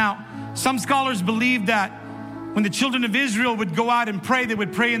out. Now, some scholars believe that when the children of Israel would go out and pray, they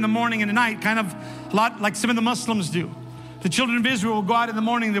would pray in the morning and at night, kind of a lot like some of the Muslims do. The children of Israel would go out in the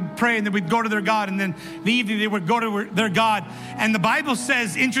morning, they would pray, and they would go to their God, and then in the evening they would go to their God. And the Bible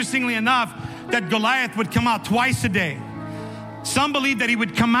says, interestingly enough, that Goliath would come out twice a day. Some believe that he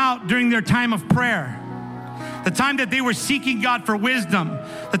would come out during their time of prayer, the time that they were seeking God for wisdom,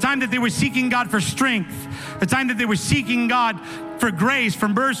 the time that they were seeking God for strength, the time that they were seeking God for grace, for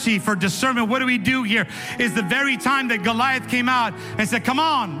mercy, for discernment. What do we do here? Is the very time that Goliath came out and said, come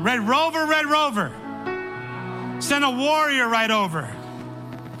on, Red Rover. Send a warrior right over.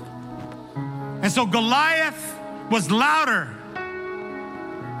 And so Goliath was louder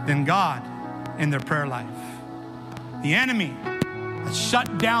than God in their prayer life. The enemy had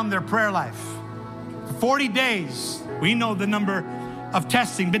shut down their prayer life. 40 days, we know the number of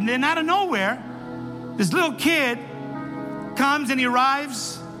testing, but then out of nowhere, this little kid comes and he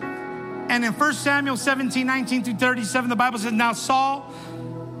arrives. And in 1 Samuel 17, 19 through 37, the Bible says, Now Saul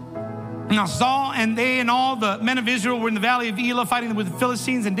and they and all the men of Israel were in the valley of Elah fighting with the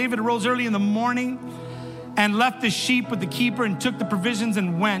Philistines. And David arose early in the morning and left the sheep with the keeper and took the provisions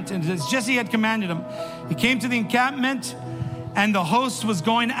and went. And as Jesse had commanded him, he came to the encampment, and the host was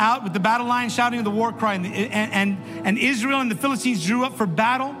going out with the battle line, shouting the war cry. And Israel and the Philistines drew up for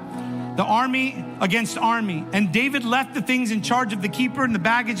battle, the army against army. And David left the things in charge of the keeper and the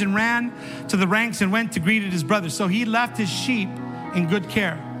baggage and ran to the ranks and went to greet his brothers. So he left his sheep in good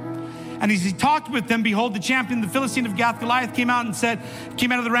care. And as he talked with them, behold, the champion, the Philistine of Gath, Goliath, came out of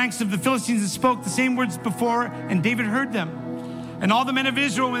the ranks of the Philistines and spoke the same words before, and David heard them. And all the men of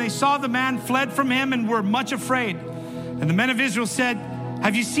Israel, when they saw the man, fled from him and were much afraid. And the men of Israel said,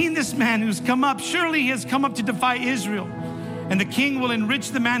 have you seen this man who's come up? Surely he has come up to defy Israel. And the king will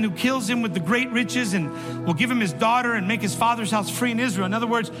enrich the man who kills him with the great riches and will give him his daughter and make his father's house free in Israel. In other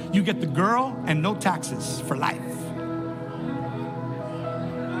words, you get the girl and no taxes for life.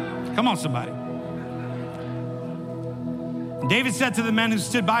 Come on, somebody. David said to the men who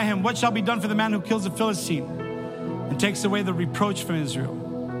stood by him, what shall be done for the man who kills a Philistine and takes away the reproach from Israel?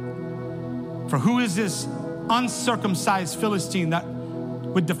 For who is this uncircumcised Philistine that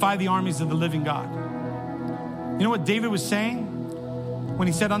would defy the armies of the living God? You know what David was saying when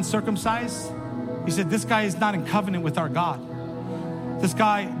he said uncircumcised? He said, this guy is not in covenant with our God. This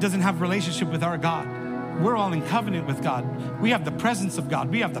guy doesn't have a relationship with our God. We're all in covenant with God. We have the presence of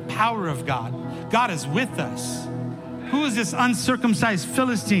God. We have the power of God. God is with us. Who is this uncircumcised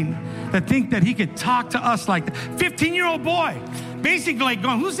Philistine that think that he could talk to us like that? 15-year-old boy, basically like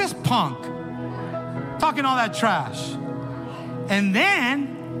going, who's this punk? Talking all that trash. And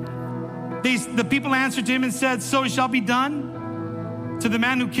then the people answered to him and said, so it shall be done to the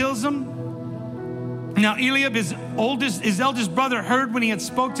man who kills him. Now Eliab, his eldest brother, heard when he had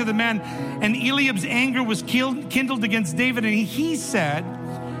spoke to the man, and Eliab's anger was kindled against David, and he said,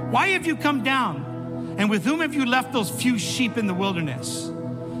 why have you come down? And with whom have you left those few sheep in the wilderness?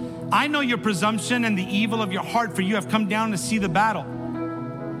 I know your presumption and the evil of your heart, for you have come down to see the battle.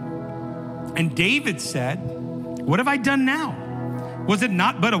 And David said, what have I done now? Was it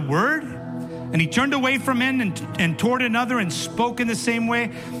not but a word? And he turned away from him and toward another and spoke in the same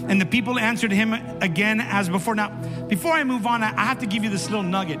way. And the people answered him again as before. Now, before I move on, I have to give you this little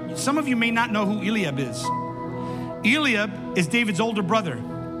nugget. Some of you may not know who Eliab is. Eliab is David's older brother.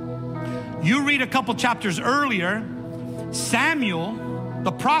 You read a couple chapters earlier, Samuel,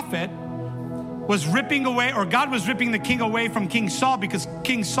 the prophet, was ripping away, or God was ripping the king away from King Saul because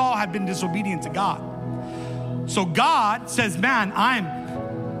King Saul had been disobedient to God. So God says, man,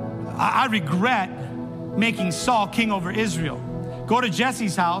 I regret making Saul king over Israel. Go to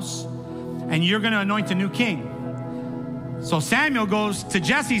Jesse's house and you're going to anoint a new king. So Samuel goes to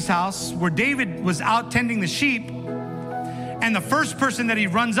Jesse's house where David was out tending the sheep. And the first person that he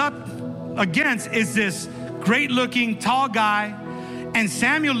runs up against is this great looking tall guy. And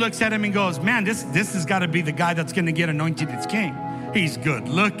Samuel looks at him and goes, man, this has got to be the guy that's going to get anointed as king. He's good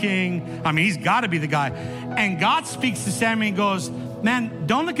looking. I mean, he's got to be the guy. And God speaks to Samuel and goes, man,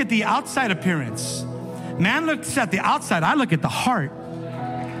 don't look at the outside appearance. Man looks at the outside. I look at the heart.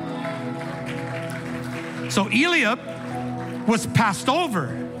 So Eliab was passed over.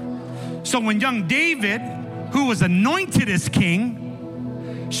 So when young David, who was anointed as king,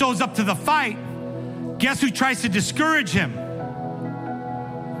 shows up to the fight, guess who tries to discourage him?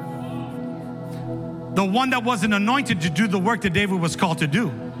 The one that wasn't anointed to do the work that David was called to do.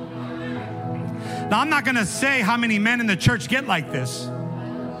 Now, I'm not going to say how many men in the church get like this,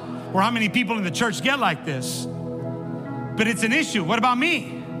 or how many people in the church get like this, but it's an issue. What about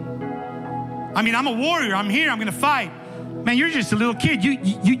me? I mean, I'm a warrior. I'm here. I'm going to fight. Man, you're just a little kid.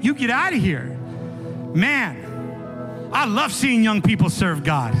 You get out of here. Man, I love seeing young people serve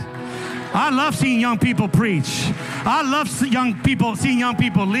God. I love seeing young people preach. I love seeing young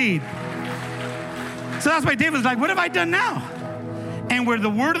people lead. So that's why David was like, what have I done now? And where the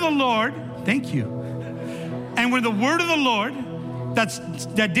word of the Lord, thank you. And where the word of the Lord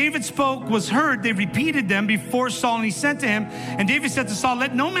that David spoke was heard, they repeated them before Saul, and he sent to him. And David said to Saul,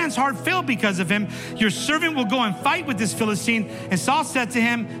 let no man's heart fail because of him. Your servant will go and fight with this Philistine. And Saul said to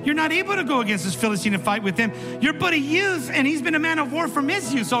him, you're not able to go against this Philistine and fight with him. You're but a youth, and he's been a man of war from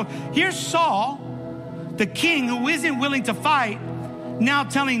his youth. So here's Saul, the king, who isn't willing to fight, now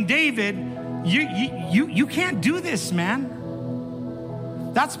telling David, you can't do this,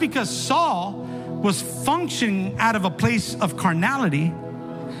 man. That's because Saul was functioning out of a place of carnality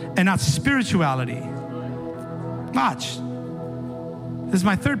and not spirituality. Watch. This is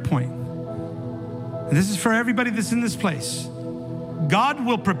my third point. And this is for everybody that's in this place. God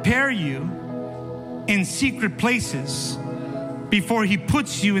will prepare you in secret places before he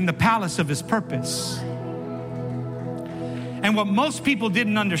puts you in the palace of his purpose. And what most people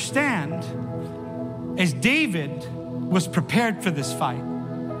didn't understand is David was prepared for this fight,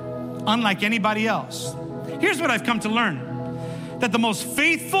 unlike anybody else. Here's what I've come to learn, that the most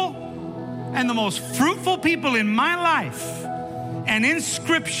faithful and the most fruitful people in my life and in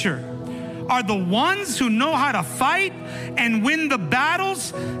Scripture are the ones who know how to fight and win the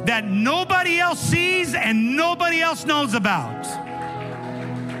battles that nobody else sees and nobody else knows about.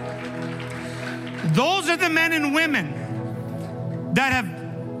 Those are the men and women that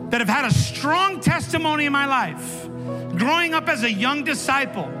have had a strong testimony in my life. Growing up as a young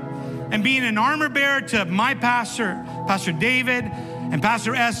disciple and being an armor bearer to my pastor, Pastor David, and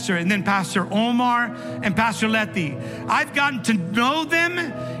Pastor Esther, and then Pastor Omar and Pastor Letty. I've gotten to know them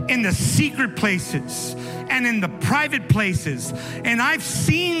in the secret places and in the private places. And I've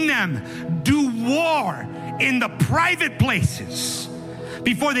seen them do war in the private places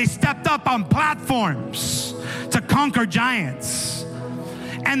before they stepped up on platforms to conquer giants.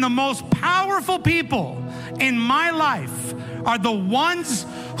 And the most powerful people in my life are the ones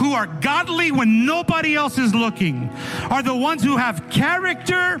who are godly when nobody else is looking, are the ones who have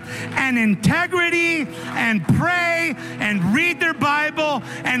character and integrity and pray and read their Bible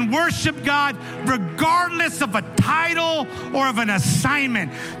and worship God regardless of a title or of an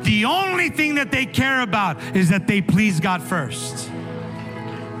assignment. The only thing that they care about is that they please God first.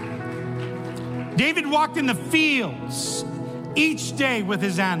 David walked in the fields each day with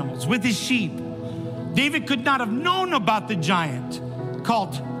his animals, with his sheep. David could not have known about the giant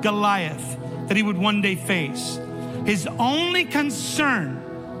called Goliath that he would one day face. His only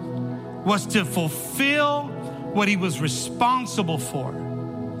concern was to fulfill what he was responsible for.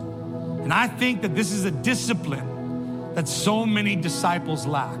 And I think that this is a discipline that so many disciples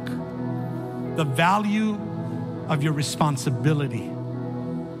lack. The value of your responsibility.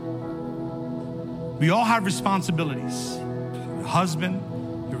 We all have responsibilities. Your husband,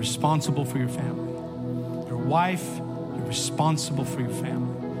 you're responsible for your family. Your wife, you're responsible for your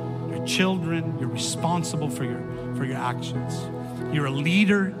family. Your children, you're responsible for your actions. You're a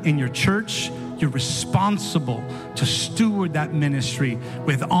leader in your church. You're responsible to steward that ministry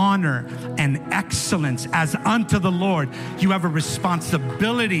with honor and excellence as unto the Lord. You have a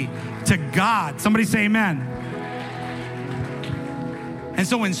responsibility to God. Somebody say amen. And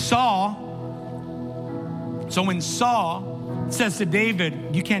so when Saul says to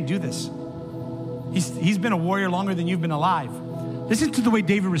David, you can't do this. He's been a warrior longer than you've been alive. Listen to the way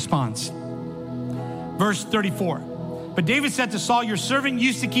David responds. Verse 34. But David said to Saul, your servant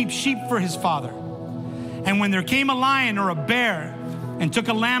used to keep sheep for his father. And when there came a lion or a bear and took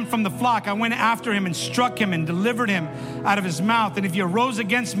a lamb from the flock, I went after him and struck him and delivered him out of his mouth. And if he arose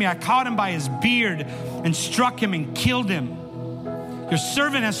against me, I caught him by his beard and struck him and killed him. Your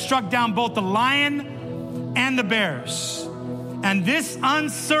servant has struck down both the lion and the bears. And this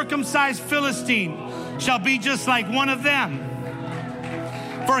uncircumcised Philistine shall be just like one of them.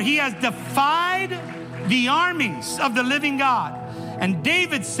 For he has defied the armies of the living God. And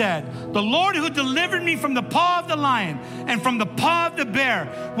David said, the Lord who delivered me from the paw of the lion and from the paw of the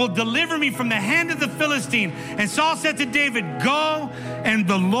bear will deliver me from the hand of the Philistine. And Saul said to David, go and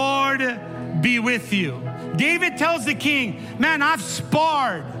the Lord be with you. David tells the king, man, I've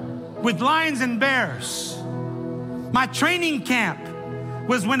sparred with lions and bears. My training camp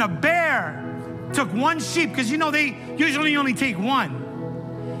was when a bear took one sheep, because they usually only take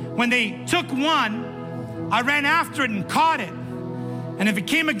one. When they took one, I ran after it and caught it. And if it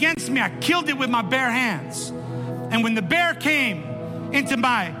came against me, I killed it with my bare hands. And when the bear came into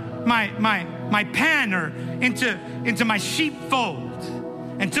my pen or into my sheepfold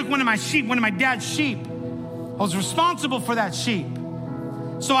and took one of my dad's sheep, I was responsible for that sheep.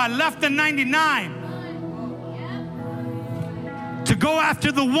 So I left the 99 to go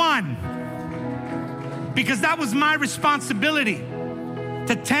after the one, because that was my responsibility,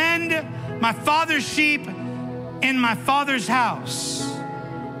 to tend my father's sheep in my father's house.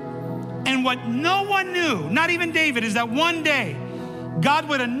 And what no one knew, not even David, is that one day God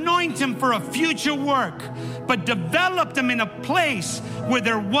would anoint him for a future work, but developed him in a place where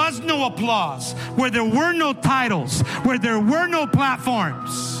there was no applause, where there were no titles, where there were no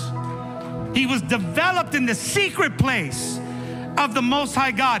platforms. He was developed in the secret place of the Most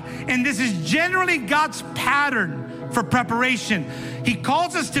High God. And this is generally God's pattern for preparation. He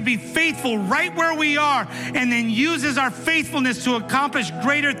calls us to be faithful right where we are, and then uses our faithfulness to accomplish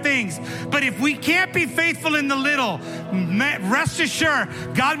greater things. But if we can't be faithful in the little, rest assured,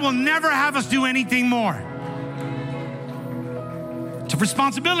 God will never have us do anything more. It's a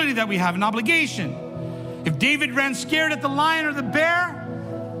responsibility that we have, an obligation. If David ran scared at the lion or the bear,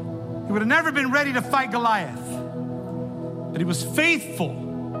 he would have never been ready to fight Goliath. But he was faithful.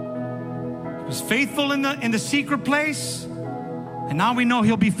 He was faithful in the secret place. And now we know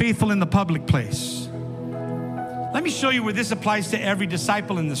he'll be faithful in the public place. Let me show you where this applies to every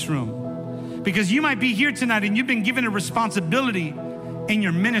disciple in this room. Because you might be here tonight and you've been given a responsibility in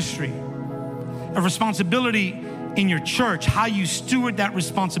your ministry, a responsibility in your church, how you steward that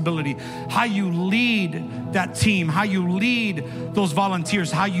responsibility, how you lead that team, how you lead those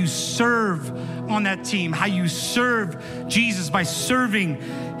volunteers, how you serve on that team, how you serve Jesus by serving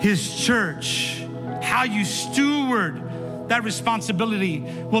his church, how you steward that responsibility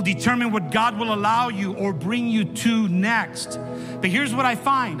will determine what God will allow you or bring you to next. But here's what I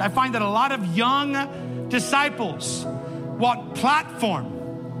find. I find that a lot of young disciples want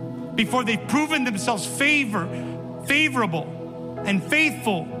platform before they've proven themselves favorable and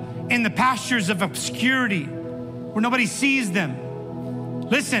faithful in the pastures of obscurity where nobody sees them.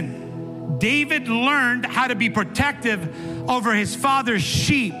 Listen, David learned how to be protective over his father's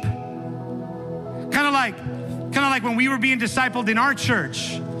sheep. Kind of like when we were being discipled in our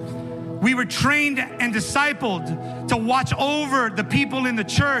church. We were trained and discipled to watch over the people in the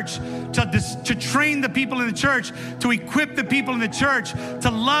church, to train the people in the church, to equip the people in the church,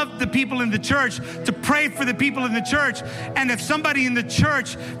 to love the people in the church, to pray for the people in the church. And if somebody in the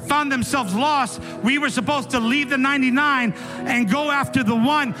church found themselves lost, we were supposed to leave the 99 and go after the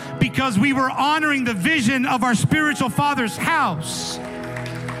one, because we were honoring the vision of our spiritual father's house.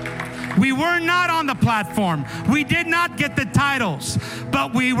 We were not on the platform. We did not get the titles,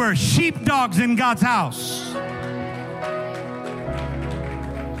 but we were sheepdogs in God's house.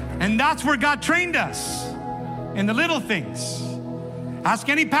 And that's where God trained us, in the little things. Ask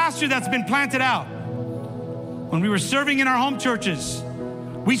any pastor that's been planted out. When we were serving in our home churches,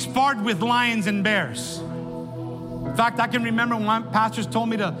 we sparred with lions and bears. In fact, I can remember when my pastors told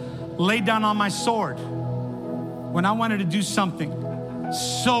me to lay down on my sword when I wanted to do something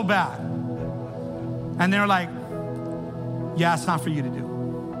so bad. And they're like, yeah, it's not for you to do.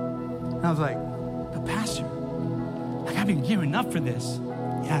 And I was like, but pastor, I've been gearing up for this.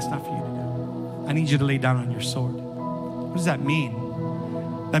 Yeah, it's not for you to do. I need you to lay down on your sword. What does that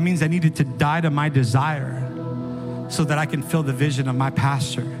mean? That means I needed to die to my desire so that I can fill the vision of my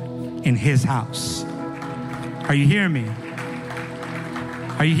pastor in his house. Are you hearing me?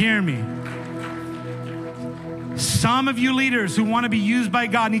 Are you hearing me? Some of you leaders who want to be used by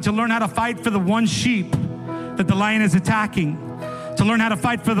God need to learn how to fight for the one sheep that the lion is attacking, to learn how to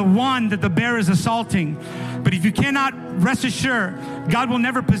fight for the one that the bear is assaulting. But if you cannot, rest assured, God will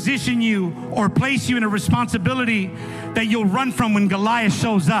never position you or place you in a responsibility that you'll run from when Goliath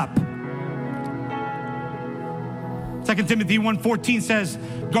shows up. 2 Timothy 1:14 says,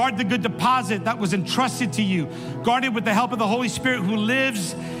 guard the good deposit that was entrusted to you. Guard it with the help of the Holy Spirit who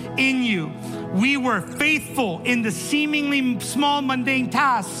lives in you. We were faithful in the seemingly small, mundane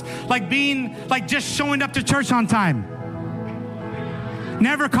tasks, like just showing up to church on time,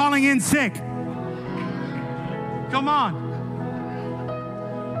 never calling in sick. Come on.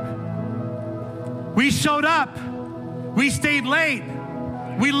 We showed up. We stayed late.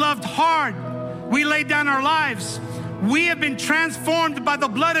 We loved hard. We laid down our lives. We have been transformed by the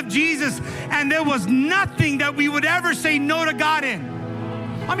blood of Jesus, and there was nothing that we would ever say no to God in.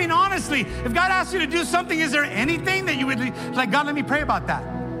 I mean, honestly, if God asks you to do something, is there anything that you would like, God, let me pray about that?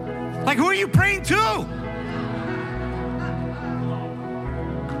 Like, who are you praying to?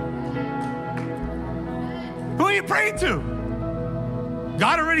 Who are you praying to?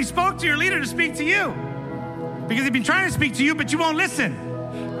 God already spoke to your leader to speak to you, because he's been trying to speak to you, but you won't listen.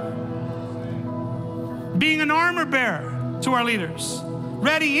 Being an armor bearer to our leaders,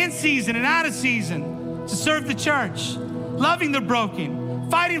 ready in season and out of season to serve the church, loving the broken,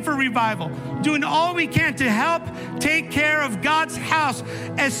 fighting for revival, doing all we can to help take care of God's house,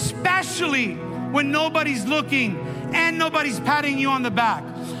 especially when nobody's looking and nobody's patting you on the back.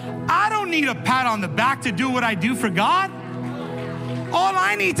 I don't need a pat on the back to do what I do for God. All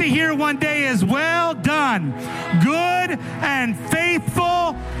I need to hear one day is, well done, good and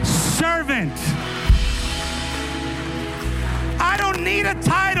faithful servant. I don't need a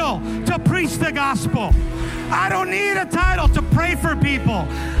title to preach the gospel. I don't need a title to pray for people.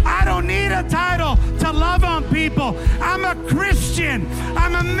 I don't need a title to love on people. I'm a Christian.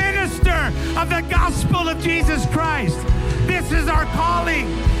 I'm a minister of the gospel of Jesus Christ. This is our calling.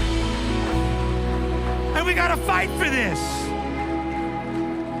 And we got to fight for this.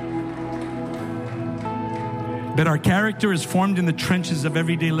 But our character is formed in the trenches of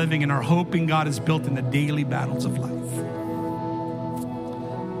everyday living, and our hope in God is built in the daily battles of life.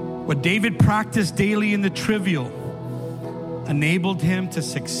 What David practiced daily in the trivial enabled him to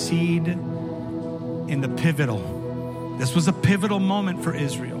succeed in the pivotal. This was a pivotal moment for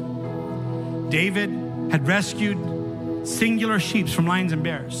Israel. David had rescued singular sheep from lions and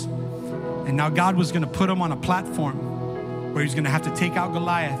bears. And now God was going to put him on a platform where he's going to have to take out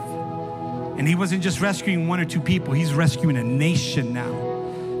Goliath. And he wasn't just rescuing one or two people. He's rescuing a nation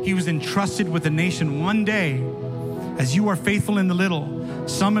now. He was entrusted with a nation. One day, as you are faithful in the little,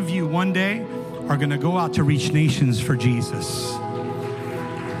 some of you one day are going to go out to reach nations for Jesus.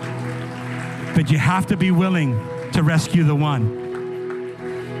 But you have to be willing to rescue the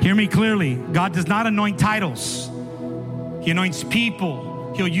one. Hear me clearly. God does not anoint titles. He anoints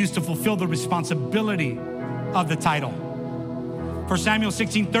people he'll use to fulfill the responsibility of the title. 1 Samuel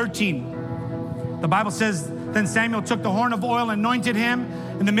 16:13, the Bible says, then Samuel took the horn of oil, anointed him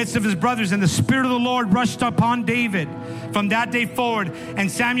in the midst of his brothers, and the Spirit of the Lord rushed upon David from that day forward. And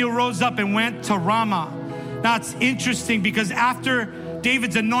Samuel rose up and went to Ramah. Now it's interesting, because after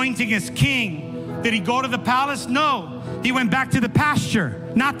David's anointing as king, did he go to the palace? No, he went back to the pasture,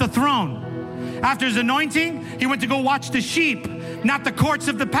 not the throne. After his anointing, he went to go watch the sheep, not the courts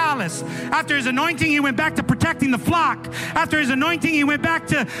of the palace. After his anointing, he went back to protecting the flock. After his anointing, he went back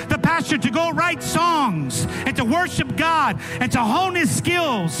to the pasture to go write songs and to worship God and to hone his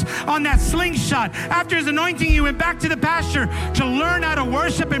skills on that slingshot. After his anointing, he went back to the pasture to learn how to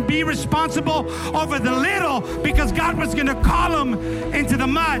worship and be responsible over the little, because God was going to call him into the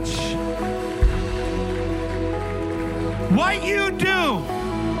much. What you do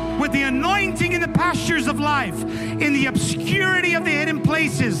with the anointing in the pastures of life, in the obscurity of the hidden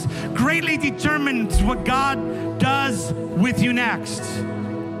places, greatly determines what God does with you next.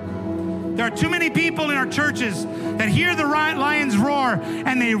 There are too many people in our churches that hear the lions roar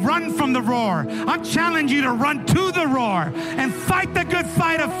and they run from the roar. I'm challenging you to run to the roar and fight the good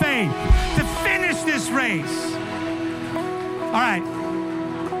fight of faith to finish this race. All right.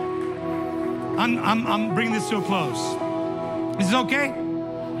 I'm bringing this to a close. Is this okay?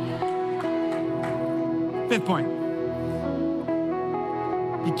 Fifth point.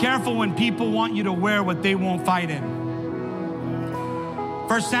 Be careful when people want you to wear what they won't fight in.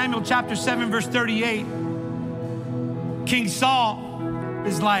 1 Samuel chapter 7, verse 38. King Saul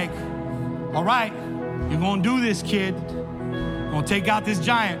is like, all right, you're going to do this, kid. I'm going to take out this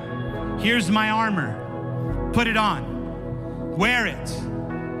giant. Here's my armor. Put it on. Wear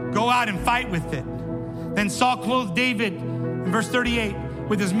it. Go out and fight with it. Then Saul clothed David, in verse 38,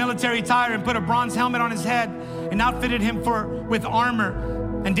 with his military attire, and put a bronze helmet on his head and outfitted him with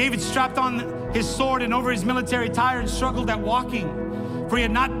armor. And David strapped on his sword and over his military attire and struggled at walking, for he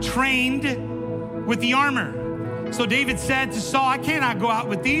had not trained with the armor. So David said to Saul, I cannot go out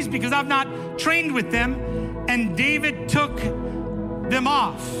with these because I've not trained with them. And David took them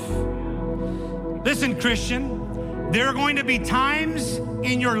off. Listen, Christian, there are going to be times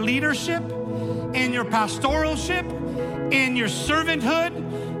in your leadership, in your pastoralship, in your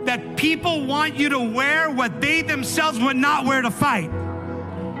servanthood, that people want you to wear what they themselves would not wear to fight.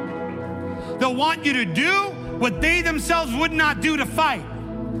 They'll want you to do what they themselves would not do to fight.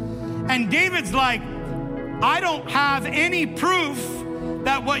 And David's like, I don't have any proof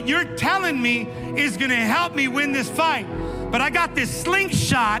that what you're telling me is going to help me win this fight. But I got this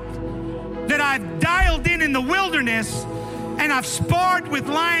slingshot that I've dialed in the wilderness, and I've sparred with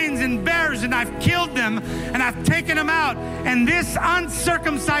lions and bears, and I've killed them, and I've taken them out. And this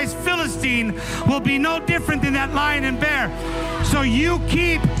uncircumcised Philistine will be no different than that lion and bear. So you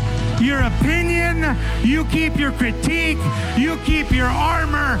keep your opinion, you keep your critique, you keep your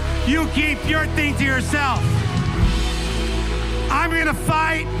armor, you keep your thing to yourself. I'm going to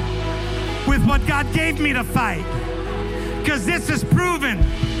fight with what God gave me to fight, because this is proven.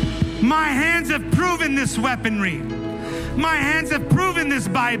 My hands have proven this weaponry. My hands have proven this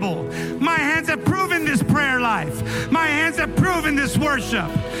Bible. My hands have proven this prayer life. My hands have proven this worship.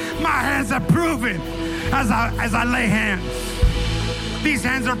 My hands have proven as I lay hands. These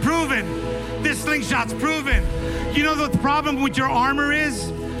hands are proven. This slingshot's proven. You know what the problem with your armor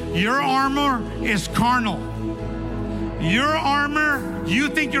is? Your armor is carnal. Your armor, you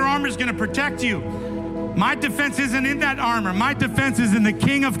think your armor is going to protect you. My defense isn't in that armor. My defense is in the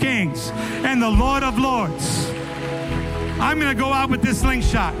King of Kings and the Lord of Lords. I'm going to go out with this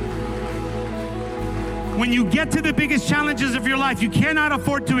slingshot. When you get to the biggest challenges of your life, you cannot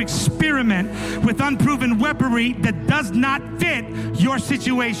afford to experiment with unproven weaponry that does not fit your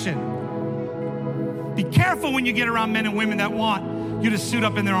situation. Be careful when you get around men and women that want you to suit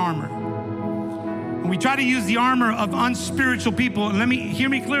up in their armor. When we try to use the armor of unspiritual people, and hear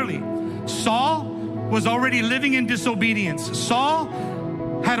me clearly. Saul was already living in disobedience. Saul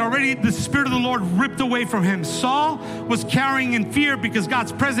had already the Spirit of the Lord ripped away from him. Saul was carrying in fear because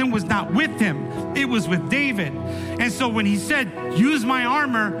God's presence was not with him. It was with David. And so when he said, use my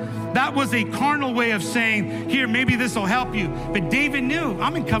armor, that was a carnal way of saying, here, maybe this will help you. But David knew,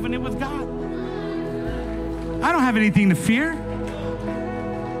 I'm in covenant with God. I don't have anything to fear.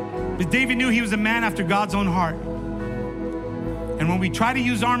 But David knew he was a man after God's own heart. And when we try to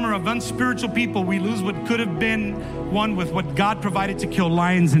use armor of unspiritual people, we lose what could have been won with what God provided to kill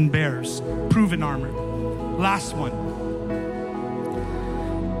lions and bears. Proven armor. Last one.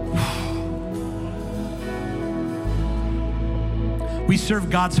 We serve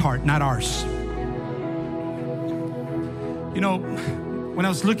God's heart, not ours. You know, when I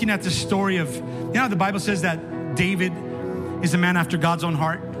was looking at the story of, you know, the Bible says that David is a man after God's own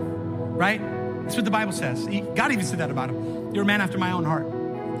heart, right? That's what the Bible says. God even said that about him. You're a man after my own heart.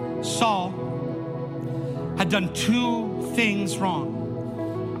 Saul had done two things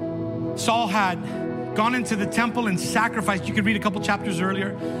wrong. Saul had gone into the temple and sacrificed. You could read a couple chapters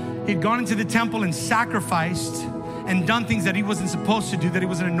earlier. He'd gone into the temple and sacrificed and done things that he wasn't supposed to do, that he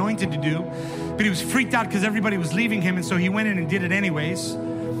wasn't anointed to do. But he was freaked out because everybody was leaving him, and so he went in and did it anyways.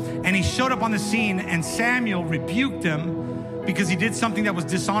 And he showed up on the scene, and Samuel rebuked him because he did something that was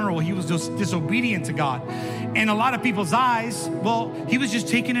dishonorable. He was just disobedient to God. In a lot of people's eyes, well, he was just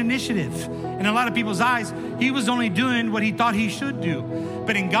taking initiative. In a lot of people's eyes, he was only doing what he thought he should do.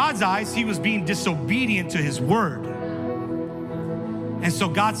 But in God's eyes, he was being disobedient to his word. And so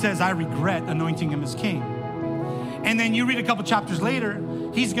God says, I regret anointing him as king. And then you read a couple chapters later,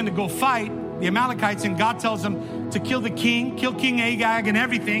 he's going to go fight the Amalekites, and God tells him to kill the king, kill King Agag and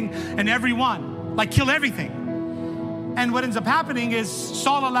everything and everyone. Like, kill everything. And what ends up happening is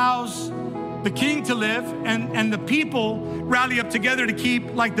Saul allows the king to live, and the people rally up together to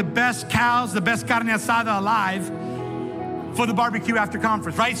keep like the best cows, the best carne asada alive for the barbecue after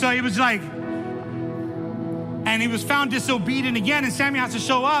conference, right? So he was like, and he was found disobedient again, and Samuel has to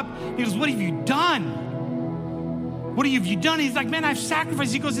show up. He goes, what have you done? What have you done? He's like, man, I've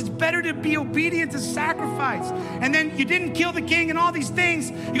sacrificed. He goes, it's better to be obedient to sacrifice. And then you didn't kill the king and all these things.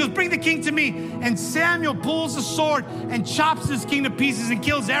 He goes, bring the king to me. And Samuel pulls a sword and chops this king to pieces and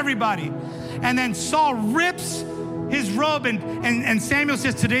kills everybody. And then Saul rips his robe, and Samuel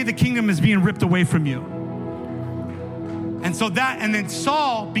says, today the kingdom is being ripped away from you. And so and then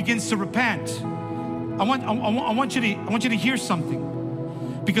Saul begins to repent. I want you to hear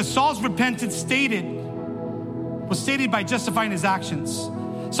something. Because Saul's repentance was stated by justifying his actions.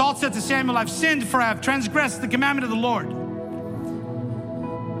 Saul said to Samuel, I've sinned, for I have transgressed the commandment of the Lord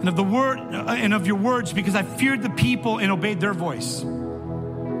and of the word and of your words, because I feared the people and obeyed their voice.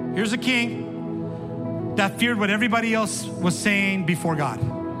 Here's a king that feared what everybody else was saying before God.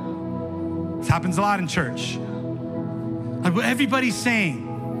 This happens a lot in church. Like what everybody's saying,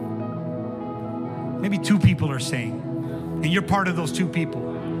 maybe two people are saying, and you're part of those two people.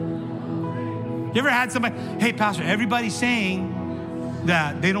 You ever had somebody, hey, pastor, everybody's saying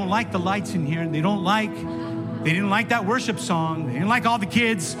that they don't like the lights in here, and they didn't like that worship song. They didn't like all the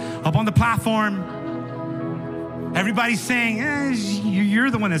kids up on the platform. Everybody's saying, you're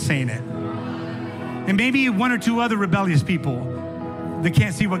the one that's saying it. And maybe one or two other rebellious people. they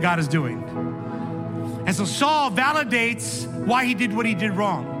can't see what God is doing. And so Saul validates why he did what he did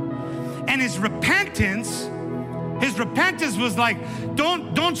wrong. And his repentance was like,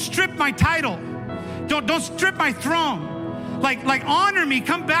 don't strip my title. Don't strip my throne. Like honor me,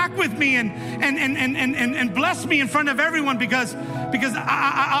 come back with me and bless me in front of everyone because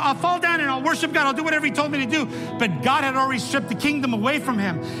I'll fall down and I'll worship God. I'll do whatever he told me to do. But God had already stripped the kingdom away from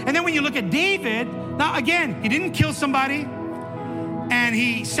him. And then when you look at David, now again, he didn't kill somebody and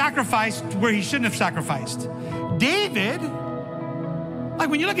he sacrificed where he shouldn't have sacrificed. David, like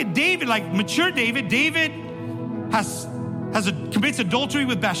when you look at David, like mature David commits adultery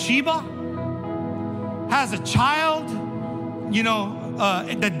with Bathsheba, has a child,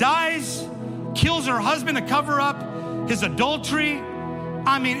 that dies, kills her husband to cover up his adultery.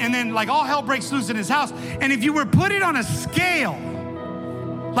 And then like all hell breaks loose in his house. And if you were put it on a scale,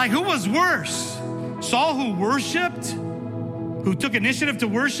 like who was worse? Saul, who worshiped, who took initiative to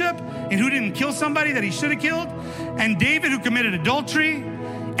worship, and who didn't kill somebody that he should have killed, and David, who committed adultery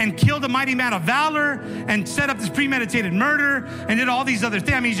and killed a mighty man of valor and set up this premeditated murder and did all these other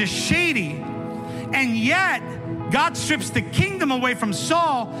things. He's just shady. And yet, God strips the kingdom away from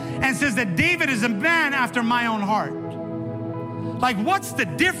Saul and says that David is a man after my own heart. Like, what's the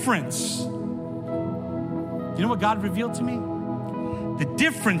difference? You know what God revealed to me? The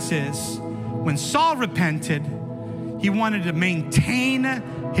difference is when Saul repented, he wanted to maintain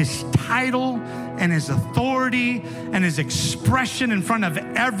his title and his authority and his expression in front of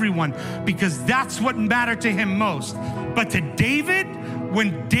everyone because that's what mattered to him most. But to David,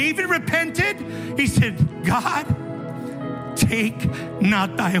 when David repented, he said, God, take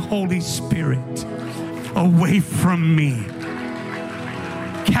not thy Holy Spirit away from me.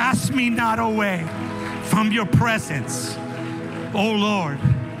 Cast me not away from your presence, oh Lord.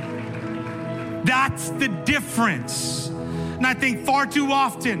 That's the difference. And I think far too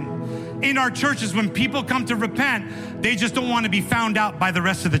often in our churches, when people come to repent, they just don't want to be found out by the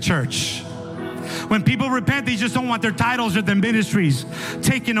rest of the church. When people repent, they just don't want their titles or their ministries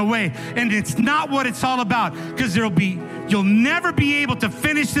taken away. And it's not what it's all about, because you'll never be able to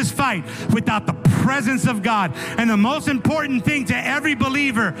finish this fight without the presence of God. And the most important thing to every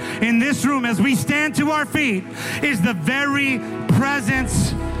believer in this room as we stand to our feet is the very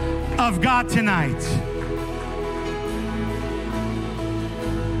presence of God tonight.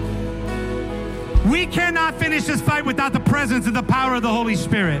 We cannot finish this fight without the presence and the power of the Holy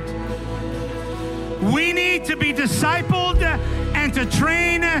Spirit. We need to be discipled and to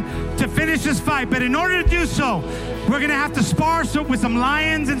train to finish this fight. But in order to do so, we're going to have to spar with some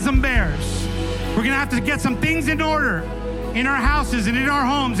lions and some bears. We're going to have to get some things in order in our houses and in our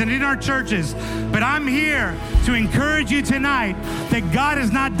homes and in our churches. But I'm here to encourage you tonight that God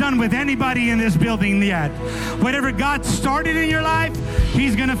is not done with anybody in this building yet. Whatever God started in your life,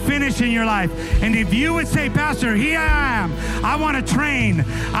 He's going to finish in your life. And if you would say, Pastor, here I am. I want to train.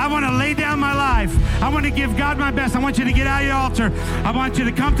 I want to lay down my life. I want to give God my best. I want you to get out of your altar. I want you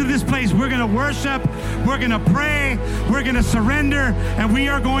to come to this place. We're going to worship. We're going to pray. We're going to surrender. And we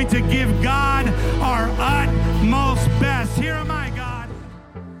are going to give God our utmost best. Here am I, God.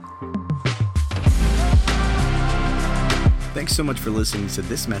 Thanks so much for listening to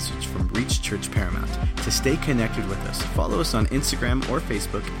this message from Reach Church Paramount. To stay connected with us, follow us on Instagram or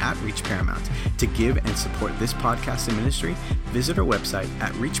Facebook at Reach Paramount. To give and support this podcast and ministry, visit our website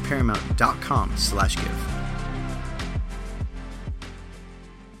at reachparamount.com/give.